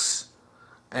Hux,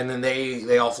 and then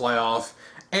they all fly off.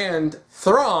 And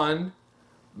Thrawn,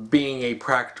 being a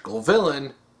practical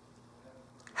villain,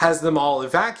 has them all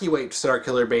evacuate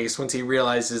Starkiller Base once he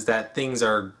realizes that things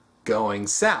are going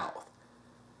south,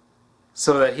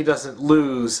 so that he doesn't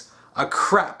lose a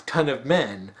crap ton of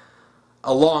men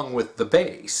along with the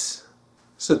base.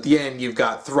 So at the end you've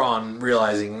got Thrawn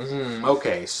realizing,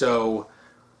 okay, so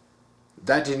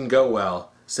that didn't go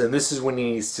well. So this is when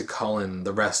he needs to call in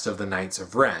the rest of the Knights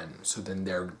of Ren. So then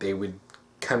they would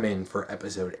come in for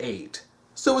episode 8.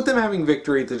 So with them having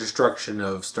victory at the destruction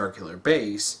of Starkiller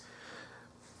Base,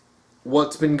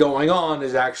 what's been going on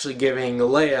is actually giving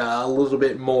Leia a little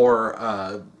bit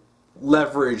more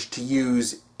leverage to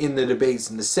use in the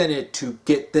debates in the Senate to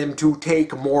get them to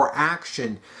take more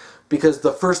action, because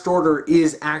the First Order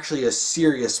is actually a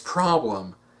serious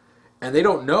problem and they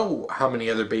don't know how many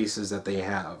other bases that they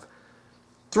have.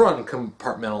 Thrawn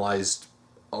compartmentalized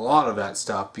a lot of that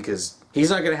stuff because he's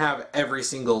not going to have every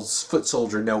single foot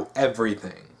soldier know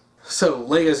everything. So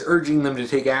Leia's urging them to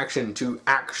take action to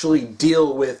actually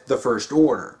deal with the First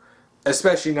Order,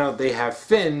 especially now that they have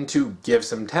Finn to give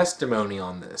some testimony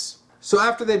on this. So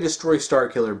after they destroy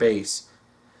Starkiller Base,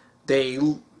 they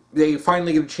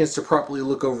finally get a chance to properly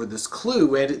look over this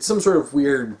clue, and it's some sort of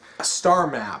weird star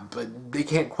map, but they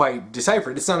can't quite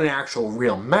decipher it. It's not an actual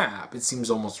real map. It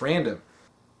seems almost random.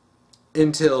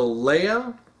 Until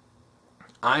Leia,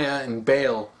 Aya, and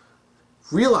Bail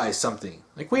realize something.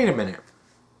 Like, wait a minute.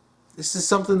 This is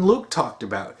something Luke talked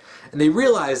about. And they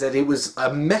realize that it was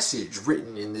a message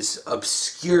written in this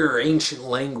obscure ancient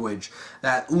language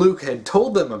that Luke had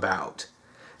told them about.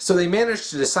 So they managed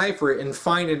to decipher it and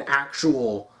find an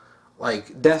actual,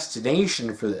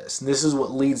 destination for this. And this is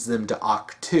what leads them to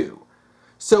Ahch-To.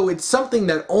 So it's something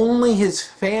that only his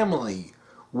family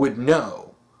would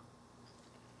know.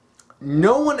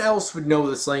 No one else would know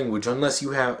this language unless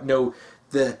you know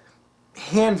the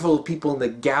handful of people in the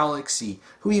galaxy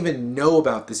who even know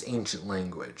about this ancient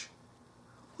language.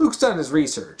 Luke's done his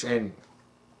research and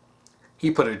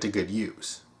he put it to good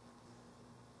use.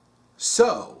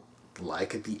 So,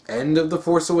 like at the end of the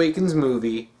Force Awakens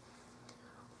movie,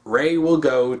 Rey will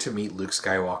go to meet Luke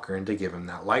Skywalker and to give him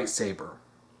that lightsaber.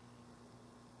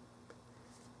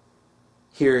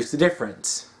 Here's the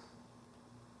difference.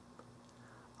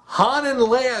 Han and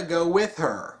Leia go with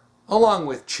her, along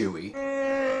with Chewie.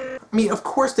 I mean, of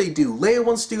course they do. Leia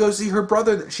wants to go see her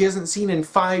brother that she hasn't seen in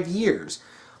 5 years.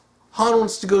 Han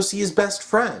wants to go see his best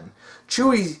friend.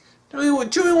 Chewie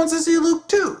wants to see Luke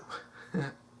too.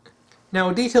 Now,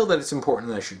 a detail that it's important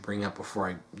that I should bring up before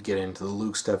I get into the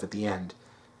Luke stuff at the end.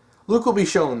 Luke will be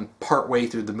shown partway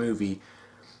through the movie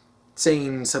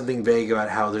saying something vague about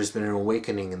how there's been an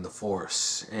awakening in the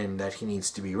Force and that he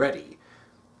needs to be ready.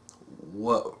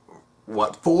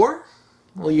 What for?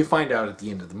 Well, you find out at the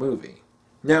end of the movie.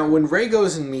 Now, when Rey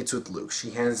goes and meets with Luke,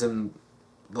 she hands him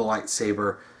the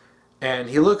lightsaber, and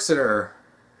he looks at her,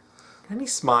 and he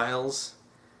smiles,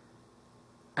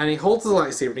 and he holds the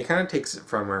lightsaber, and he kind of takes it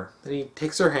from her. Then he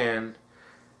takes her hand,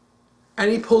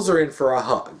 and he pulls her in for a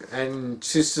hug, and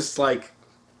she's just like,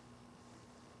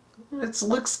 "It's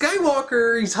Luke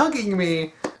Skywalker, he's hugging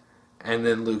me." And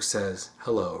then Luke says,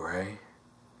 "Hello, Rey."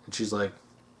 And she's like,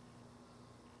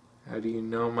 "How do you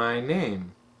know my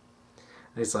name?"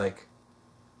 And he's like,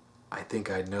 "I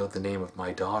think I know the name of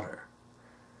my daughter."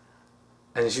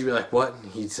 And she'd be like, "What?"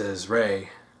 And he says,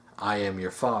 "Rey, I am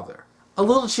your father." A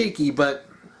little cheeky, but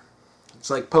it's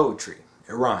like poetry.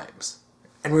 It rhymes.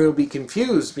 And we'll be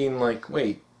confused, being like,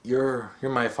 "Wait, you're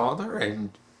my father?"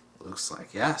 And Luke's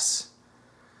like, "Yes.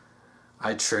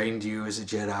 I trained you as a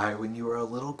Jedi when you were a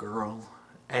little girl,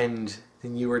 and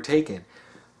then you were taken."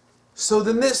 So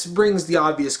then this brings the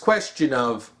obvious question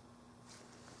of,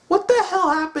 what the hell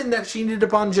happened that she ended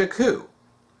up on Jakku?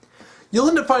 You'll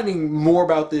end up finding more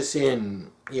about this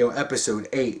in, episode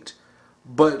 8.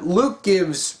 But Luke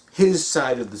gives his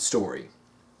side of the story.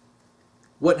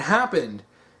 What happened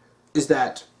is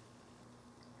that,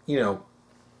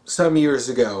 some years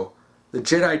ago, the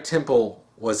Jedi Temple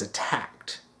was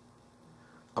attacked.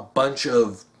 A bunch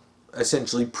of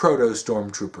essentially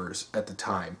proto-stormtroopers at the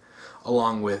time,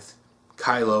 along with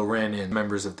Kylo Ren and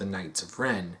members of the Knights of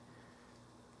Ren,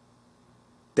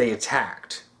 they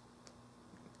attacked.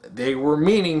 They were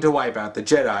meaning to wipe out the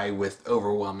Jedi with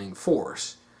overwhelming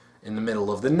force in the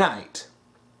middle of the night.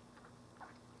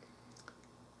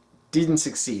 Didn't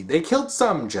succeed. They killed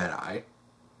some Jedi,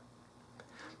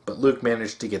 but Luke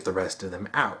managed to get the rest of them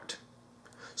out.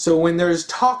 So when there's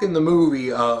talk in the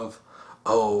movie of,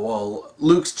 oh, well,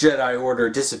 Luke's Jedi Order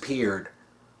disappeared,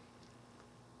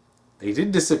 they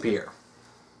did disappear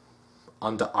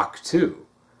onto Ahch-To,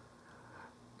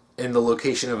 in the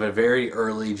location of a very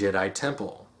early Jedi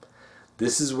temple.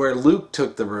 This is where Luke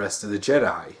took the rest of the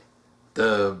Jedi,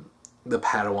 the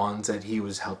Padawans that he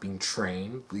was helping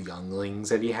train, the younglings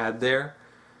that he had there,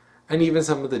 and even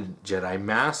some of the Jedi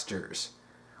Masters,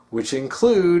 which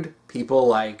include people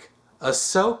like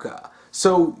Ahsoka.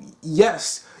 So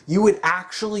yes, you would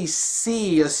actually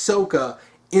see Ahsoka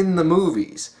in the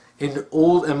movies, in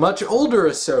a much older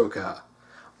Ahsoka,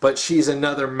 but she's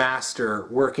another master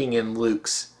working in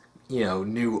Luke's,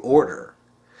 new order.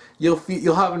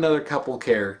 You'll have another couple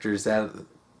characters that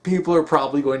people are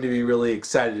probably going to be really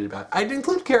excited about. I'd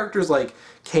include characters like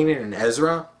Kanan and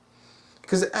Ezra,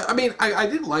 because I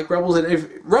did like Rebels, and if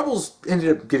Rebels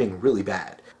ended up getting really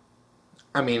bad,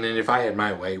 and if I had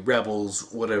my way, Rebels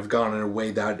would have gone in a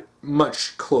way that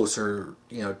much closer,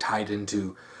 tied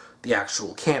into the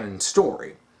actual canon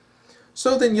story.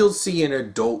 So then you'll see an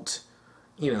adult,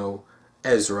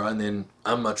 Ezra, and then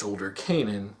a much older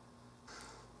Kanan.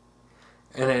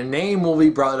 And a name will be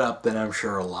brought up that I'm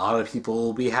sure a lot of people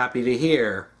will be happy to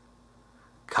hear.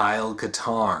 Kyle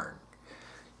Katarn.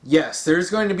 Yes, there's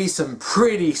going to be some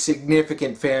pretty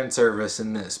significant fan service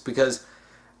in this, because,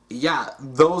 yeah,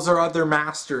 those are other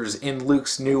masters in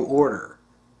Luke's new order.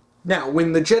 Now,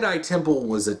 when the Jedi Temple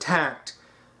was attacked,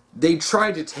 they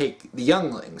tried to take the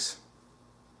younglings.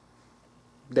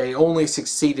 They only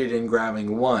succeeded in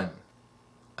grabbing one,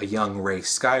 a young Rey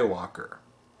Skywalker.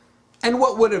 And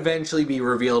what would eventually be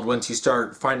revealed once you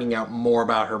start finding out more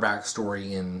about her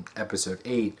backstory in Episode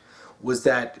 8 was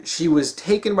that she was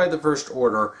taken by the First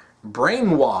Order,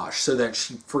 brainwashed so that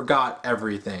she forgot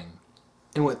everything.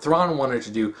 And what Thrawn wanted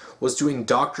to do was to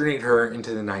indoctrinate her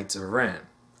into the Knights of Ren.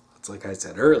 That's like I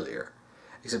said earlier.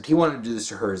 Except he wanted to do this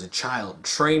to her as a child,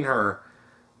 train her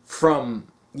from,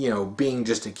 being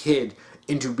just a kid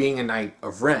into being a Knight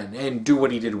of Ren, and do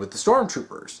what he did with the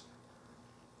Stormtroopers.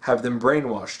 Have them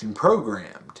brainwashed and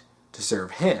programmed to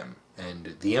serve him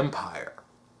and the Empire.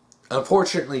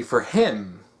 Unfortunately for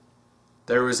him,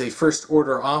 there was a First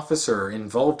Order officer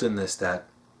involved in this that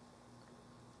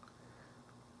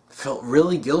felt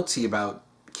really guilty about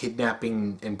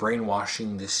kidnapping and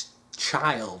brainwashing this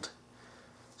child.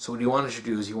 So what he wanted to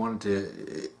do is he wanted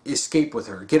to escape with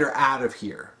her, get her out of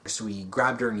here. So he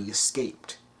grabbed her and he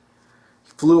escaped.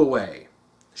 He flew away.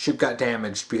 The ship got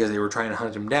damaged because they were trying to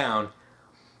hunt him down.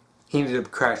 He ended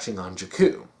up crashing on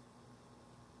Jakku.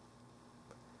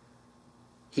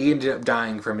 He ended up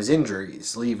dying from his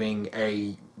injuries, leaving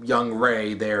a young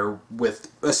Rey there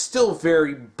with a still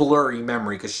very blurry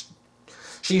memory, because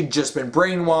she had just been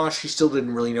brainwashed. She still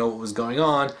didn't really know what was going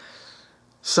on.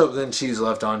 So then she's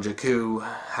left on Jakku,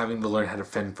 having to learn how to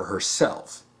fend for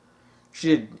herself. She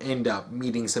did end up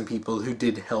meeting some people who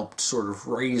did help sort of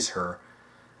raise her,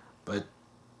 but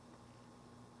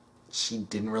she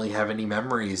didn't really have any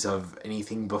memories of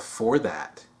anything before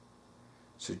that.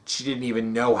 So she didn't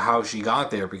even know how she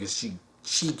got there, because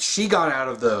she got out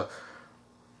of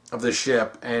the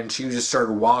ship and she just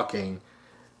started walking.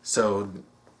 So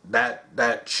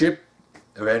that ship,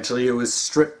 eventually it was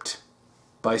stripped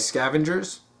by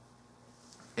scavengers,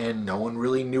 and no one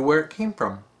really knew where it came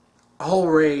from. All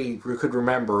Rey could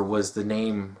remember was the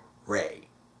name Rey.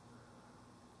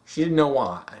 She didn't know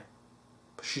why,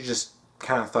 but she just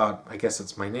kind of thought, I guess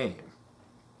it's my name.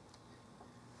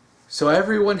 So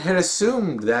everyone had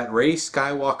assumed that Rey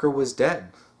Skywalker was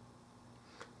dead,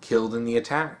 killed in the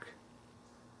attack.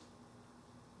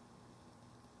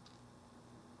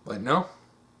 But no,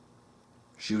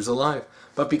 she was alive.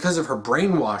 But because of her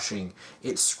brainwashing,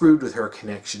 it screwed with her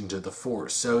connection to the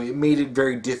Force, so it made it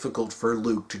very difficult for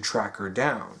Luke to track her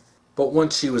down. But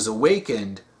once she was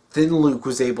awakened, then Luke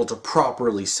was able to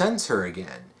properly sense her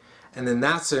again. And then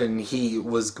that's when he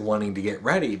was wanting to get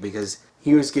ready, because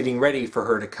he was getting ready for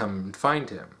her to come and find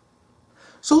him.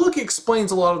 So Luke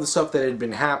explains a lot of the stuff that had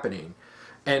been happening,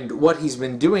 and what he's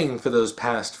been doing for those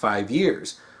past 5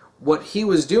 years. What he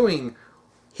was doing,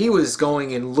 he was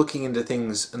going and looking into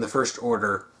things in the First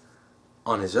Order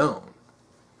on his own.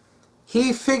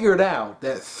 he figured out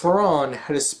that Thrawn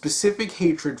had a specific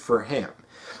hatred for him.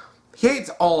 He hates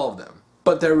all of them,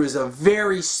 but there was a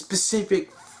very specific,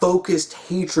 focused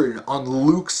hatred on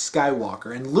Luke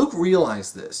Skywalker, and Luke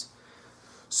realized this.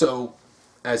 So,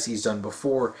 as he's done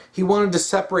before, he wanted to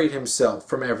separate himself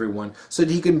from everyone so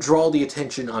that he can draw the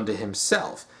attention onto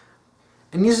himself.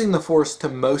 And using the Force to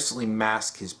mostly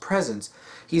mask his presence,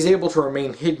 he's able to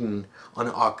remain hidden on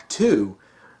Ahch-To,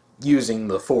 using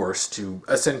the Force to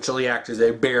essentially act as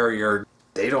a barrier.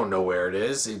 They don't know where it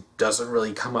is. It doesn't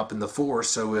really come up in the Force,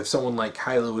 so if someone like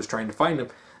Kylo was trying to find him,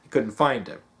 they couldn't find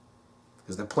him.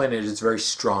 Because the planet is very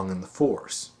strong in the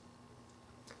Force.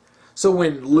 So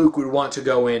when Luke would want to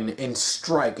go in and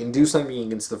strike and do something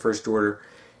against the First Order,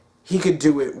 he could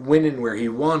do it when and where he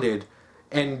wanted,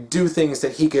 and do things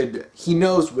that he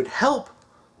knows would help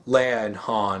Leia and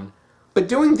Han, but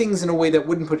doing things in a way that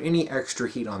wouldn't put any extra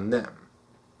heat on them.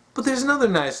 But there's another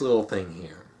nice little thing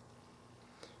here.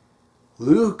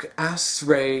 Luke asks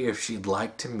Rey if she'd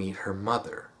like to meet her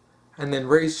mother. And then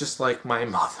Rey's just like, my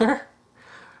mother?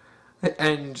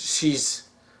 And she's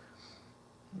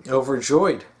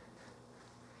overjoyed.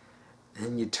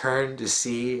 And you turn to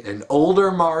see an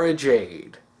older Mara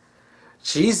Jade.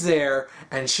 She's there,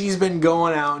 and she's been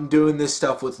going out and doing this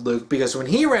stuff with Luke, because when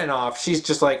he ran off, she's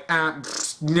just like,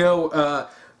 no,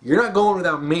 you're not going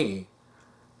without me.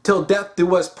 Till death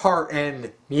do us part,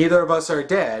 and neither of us are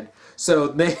dead.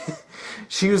 So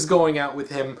she was going out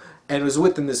with him, and was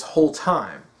with him this whole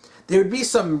time. There would be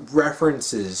some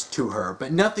references to her,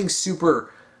 but nothing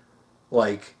super,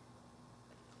 like,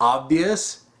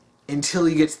 obvious, until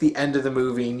you get to the end of the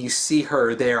movie, and you see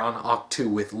her there on Ahch-To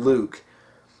with Luke.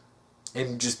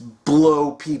 And just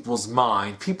blow people's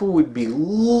mind. People would be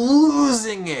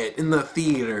losing it in the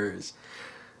theaters.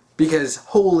 Because,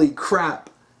 holy crap.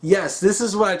 Yes, this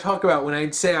is what I talk about when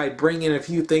I'd say I'd bring in a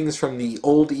few things from the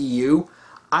old EU.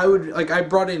 I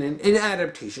brought in an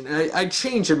adaptation. I'd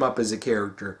change him up as a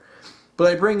character. But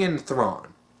I bring in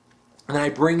Thrawn. And I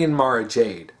bring in Mara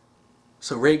Jade.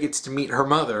 So Rey gets to meet her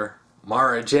mother,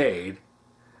 Mara Jade.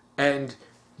 And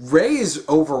Rey is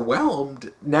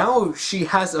overwhelmed. Now she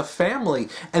has a family.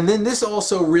 And then this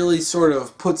also really sort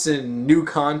of puts in new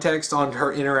context on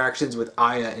her interactions with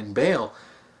Aya and Bail.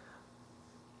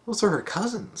 Those are her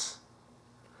cousins.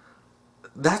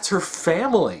 That's her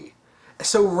family.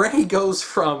 So Rey goes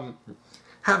from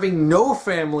having no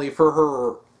family for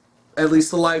her, at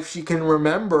least the life she can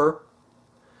remember,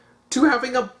 to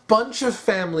having a bunch of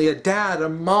family, a dad, a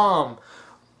mom.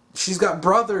 She's got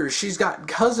brothers, she's got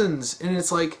cousins, and it's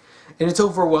like, and it's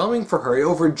overwhelming for her. It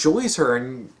overjoys her,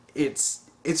 and it's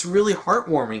really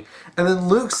heartwarming. And then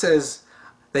Luke says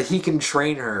that he can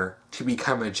train her to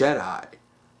become a Jedi.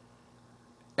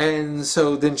 And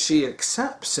so then she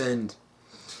accepts, and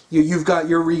you've got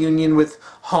your reunion with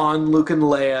Han, Luke, and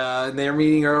Leia, and they're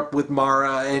meeting her up with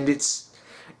Mara, and it's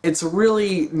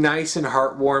really nice and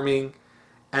heartwarming.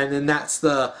 And then that's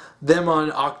them on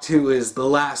Ahch-To is the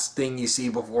last thing you see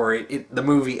before the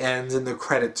movie ends and the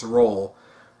credits roll.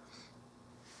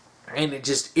 And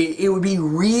it would be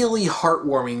really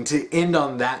heartwarming to end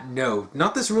on that note.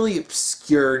 Not this really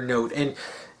obscure note. And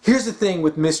here's the thing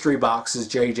with mystery boxes,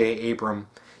 J.J. Abrams.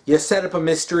 You set up a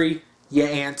mystery, you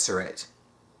answer it.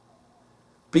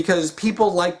 Because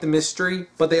people like the mystery,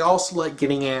 but they also like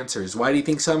getting answers. Why do you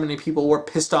think so many people were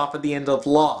pissed off at the end of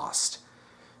Lost?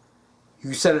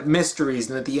 You set up mysteries,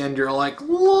 and at the end you're like,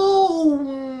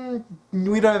 whoa,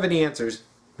 we don't have any answers.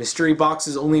 Mystery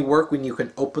boxes only work when you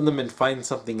can open them and find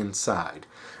something inside.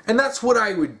 And that's what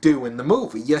I would do in the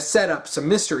movie. You set up some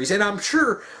mysteries. And I'm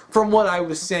sure from what I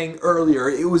was saying earlier,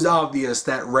 it was obvious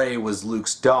that Rey was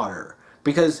Luke's daughter.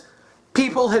 Because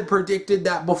people had predicted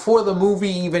that before the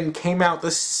movie even came out. The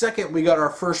second we got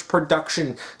our first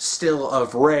production still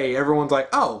of Rey, everyone's like,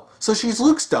 oh, so she's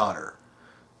Luke's daughter.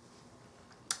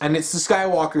 And it's the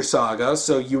Skywalker saga,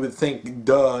 so you would think,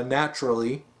 duh,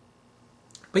 naturally.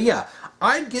 But yeah,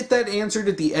 I'd get that answered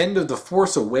at the end of The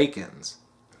Force Awakens.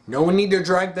 No one need to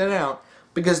drag that out,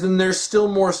 because then there's still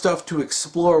more stuff to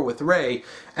explore with Rey,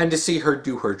 and to see her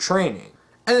do her training.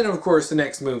 And then, of course, the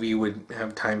next movie would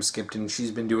have time skipped, and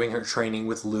she's been doing her training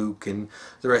with Luke and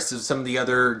the rest of some of the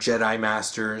other Jedi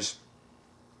Masters.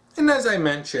 And as I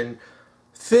mentioned,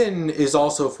 Finn is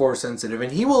also Force sensitive,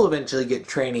 and he will eventually get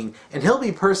training, and he'll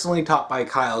be personally taught by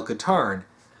Kyle Katarn.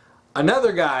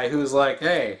 Another guy who's like,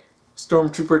 hey,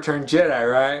 Stormtrooper turned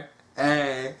Jedi, right?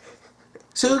 Eh.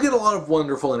 So you'll get a lot of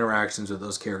wonderful interactions with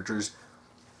those characters.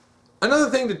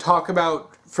 Another thing to talk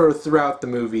about throughout the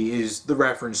movie is the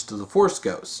reference to the Force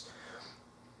Ghosts.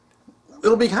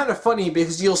 It'll be kind of funny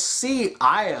because you'll see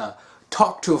Aya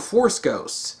talk to a Force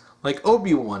Ghost, like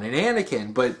Obi-Wan and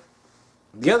Anakin, but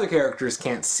The other characters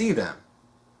can't see them,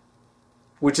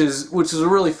 which is a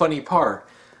really funny part.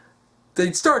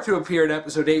 They start to appear in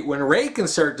episode 8 when Rey can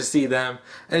start to see them,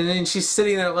 and then she's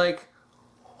sitting there like,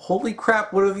 holy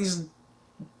crap, what are these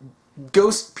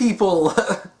ghost people?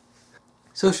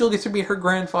 So she'll get to meet her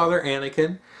grandfather,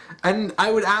 Anakin, and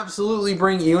I would absolutely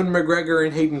bring Ewan McGregor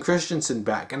and Hayden Christensen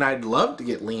back, and I'd love to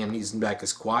get Liam Neeson back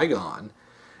as Qui-Gon,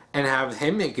 and have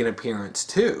him make an appearance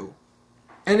too.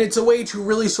 And it's a way to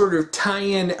really sort of tie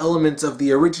in elements of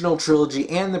the original trilogy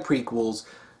and the prequels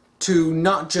to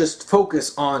not just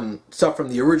focus on stuff from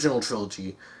the original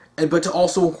trilogy, but to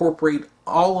also incorporate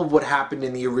all of what happened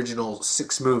in the original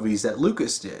 6 movies that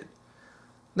Lucas did.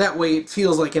 That way it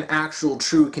feels like an actual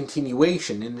true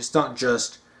continuation, and it's not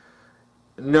just,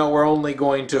 no, we're only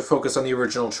going to focus on the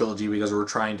original trilogy because we're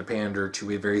trying to pander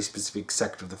to a very specific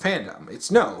sect of the fandom.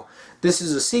 It's no, this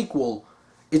is a sequel.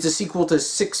 It's a sequel to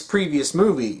 6 previous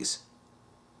movies,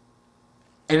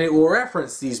 and it will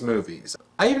reference these movies.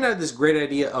 I even had this great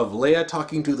idea of Leia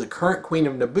talking to the current Queen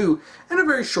of Naboo in a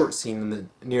very short scene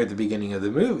near the beginning of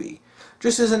the movie.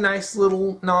 Just as a nice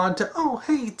little nod to, oh,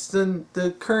 hey, it's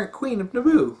the current Queen of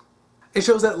Naboo. It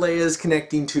shows that Leia is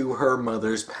connecting to her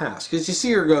mother's past, because you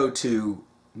see her go to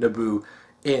Naboo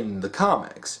in the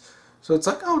comics. So it's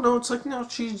like, oh no, it's like, no,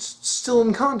 she's still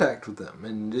in contact with them,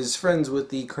 and is friends with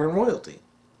the current royalty.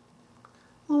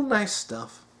 Little nice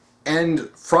stuff. And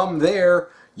from there,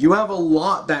 you have a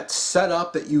lot that's set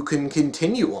up that you can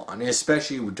continue on,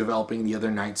 especially with developing the other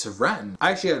Knights of Ren.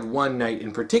 I actually had one knight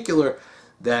in particular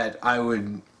that I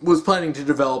was planning to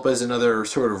develop as another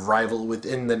sort of rival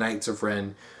within the Knights of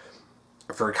Ren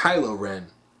for Kylo Ren.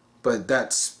 But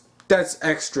that's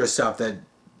extra stuff that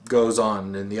goes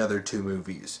on in the other 2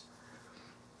 movies.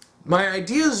 My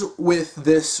ideas with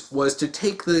this was to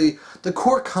take the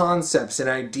core concepts and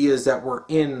ideas that were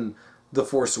in The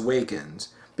Force Awakens,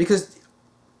 because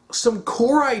some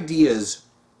core ideas,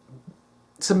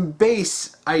 some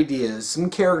base ideas, some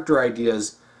character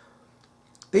ideas,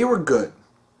 they were good.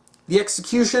 The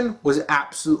execution was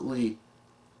absolutely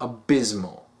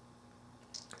abysmal.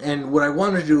 And what I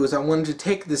wanted to do is I wanted to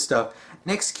take this stuff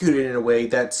and execute it in a way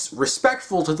that's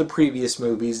respectful to the previous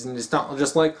movies, and it's not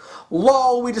just like,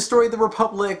 lol, we destroyed the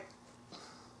Republic.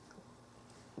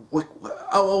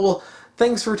 Oh, well,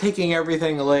 thanks for taking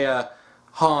everything Leia,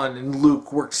 Han, and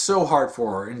Luke worked so hard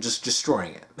for and just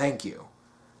destroying it. Thank you.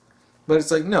 But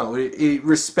it's like, no, it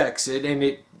respects it, and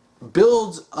it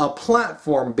builds a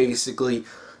platform, basically,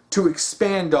 to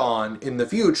expand on in the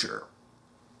future.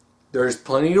 There's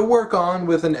plenty to work on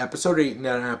with an episode 8 and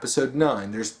an episode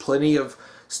 9. There's plenty of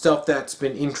stuff that's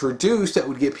been introduced that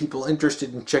would get people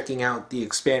interested in checking out the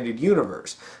expanded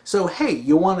universe. So hey,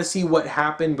 you want to see what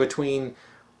happened between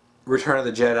Return of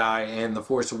the Jedi and The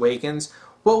Force Awakens?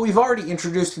 Well, we've already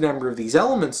introduced a number of these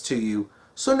elements to you,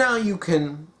 so now you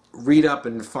can read up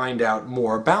and find out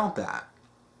more about that.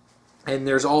 And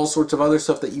there's all sorts of other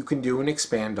stuff that you can do and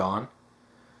expand on.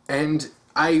 And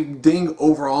I think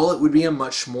overall it would be a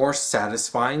much more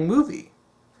satisfying movie.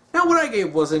 Now, what I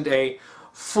gave wasn't a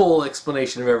full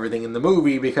explanation of everything in the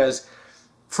movie, because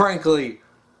frankly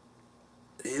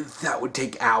that would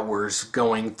take hours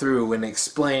going through and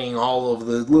explaining all of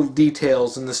the little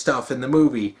details and the stuff in the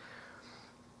movie.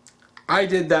 I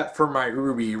did that for my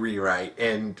Ruby rewrite,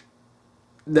 and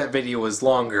that video was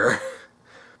longer.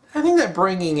 I think that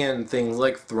bringing in things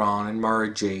like Thrawn and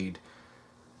Mara Jade,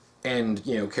 and,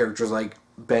 you know, characters like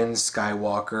Ben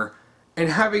Skywalker, and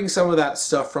having some of that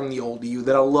stuff from the old EU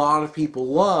that a lot of people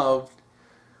loved,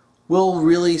 will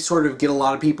really sort of get a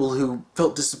lot of people who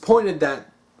felt disappointed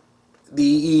that the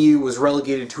EU was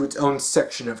relegated to its own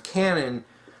section of canon.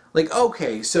 Like,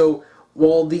 okay, so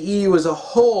while the EU as a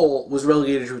whole was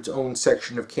relegated to its own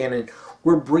section of canon,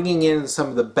 we're bringing in some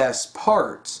of the best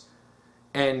parts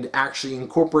and actually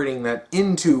incorporating that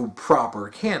into proper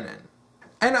canon.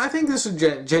 And I think this would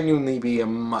genuinely be a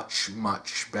much,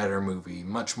 much better movie,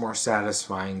 much more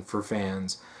satisfying for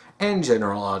fans and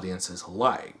general audiences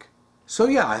alike. So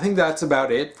yeah, I think that's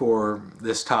about it for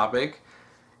this topic.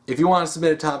 If you want to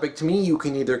submit a topic to me, you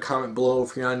can either comment below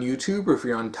if you're on YouTube, or if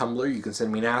you're on Tumblr, you can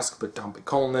send me an ask, but topic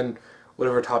colon,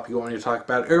 whatever topic you want me to talk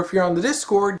about. Or if you're on the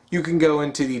Discord, you can go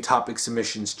into the topic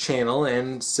submissions channel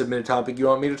and submit a topic you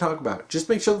want me to talk about. Just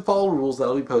make sure to follow the rules that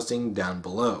I'll be posting down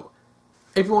below.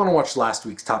 If you want to watch last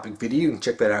week's topic video, you can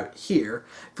check that out here.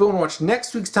 If you want to watch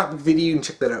next week's topic video, you can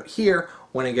check that out here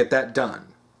when I get that done.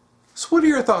 So what are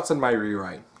your thoughts on my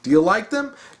rewrite? Do you like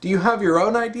them? Do you have your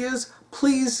own ideas?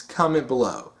 Please comment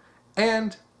below.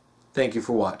 And thank you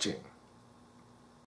for watching.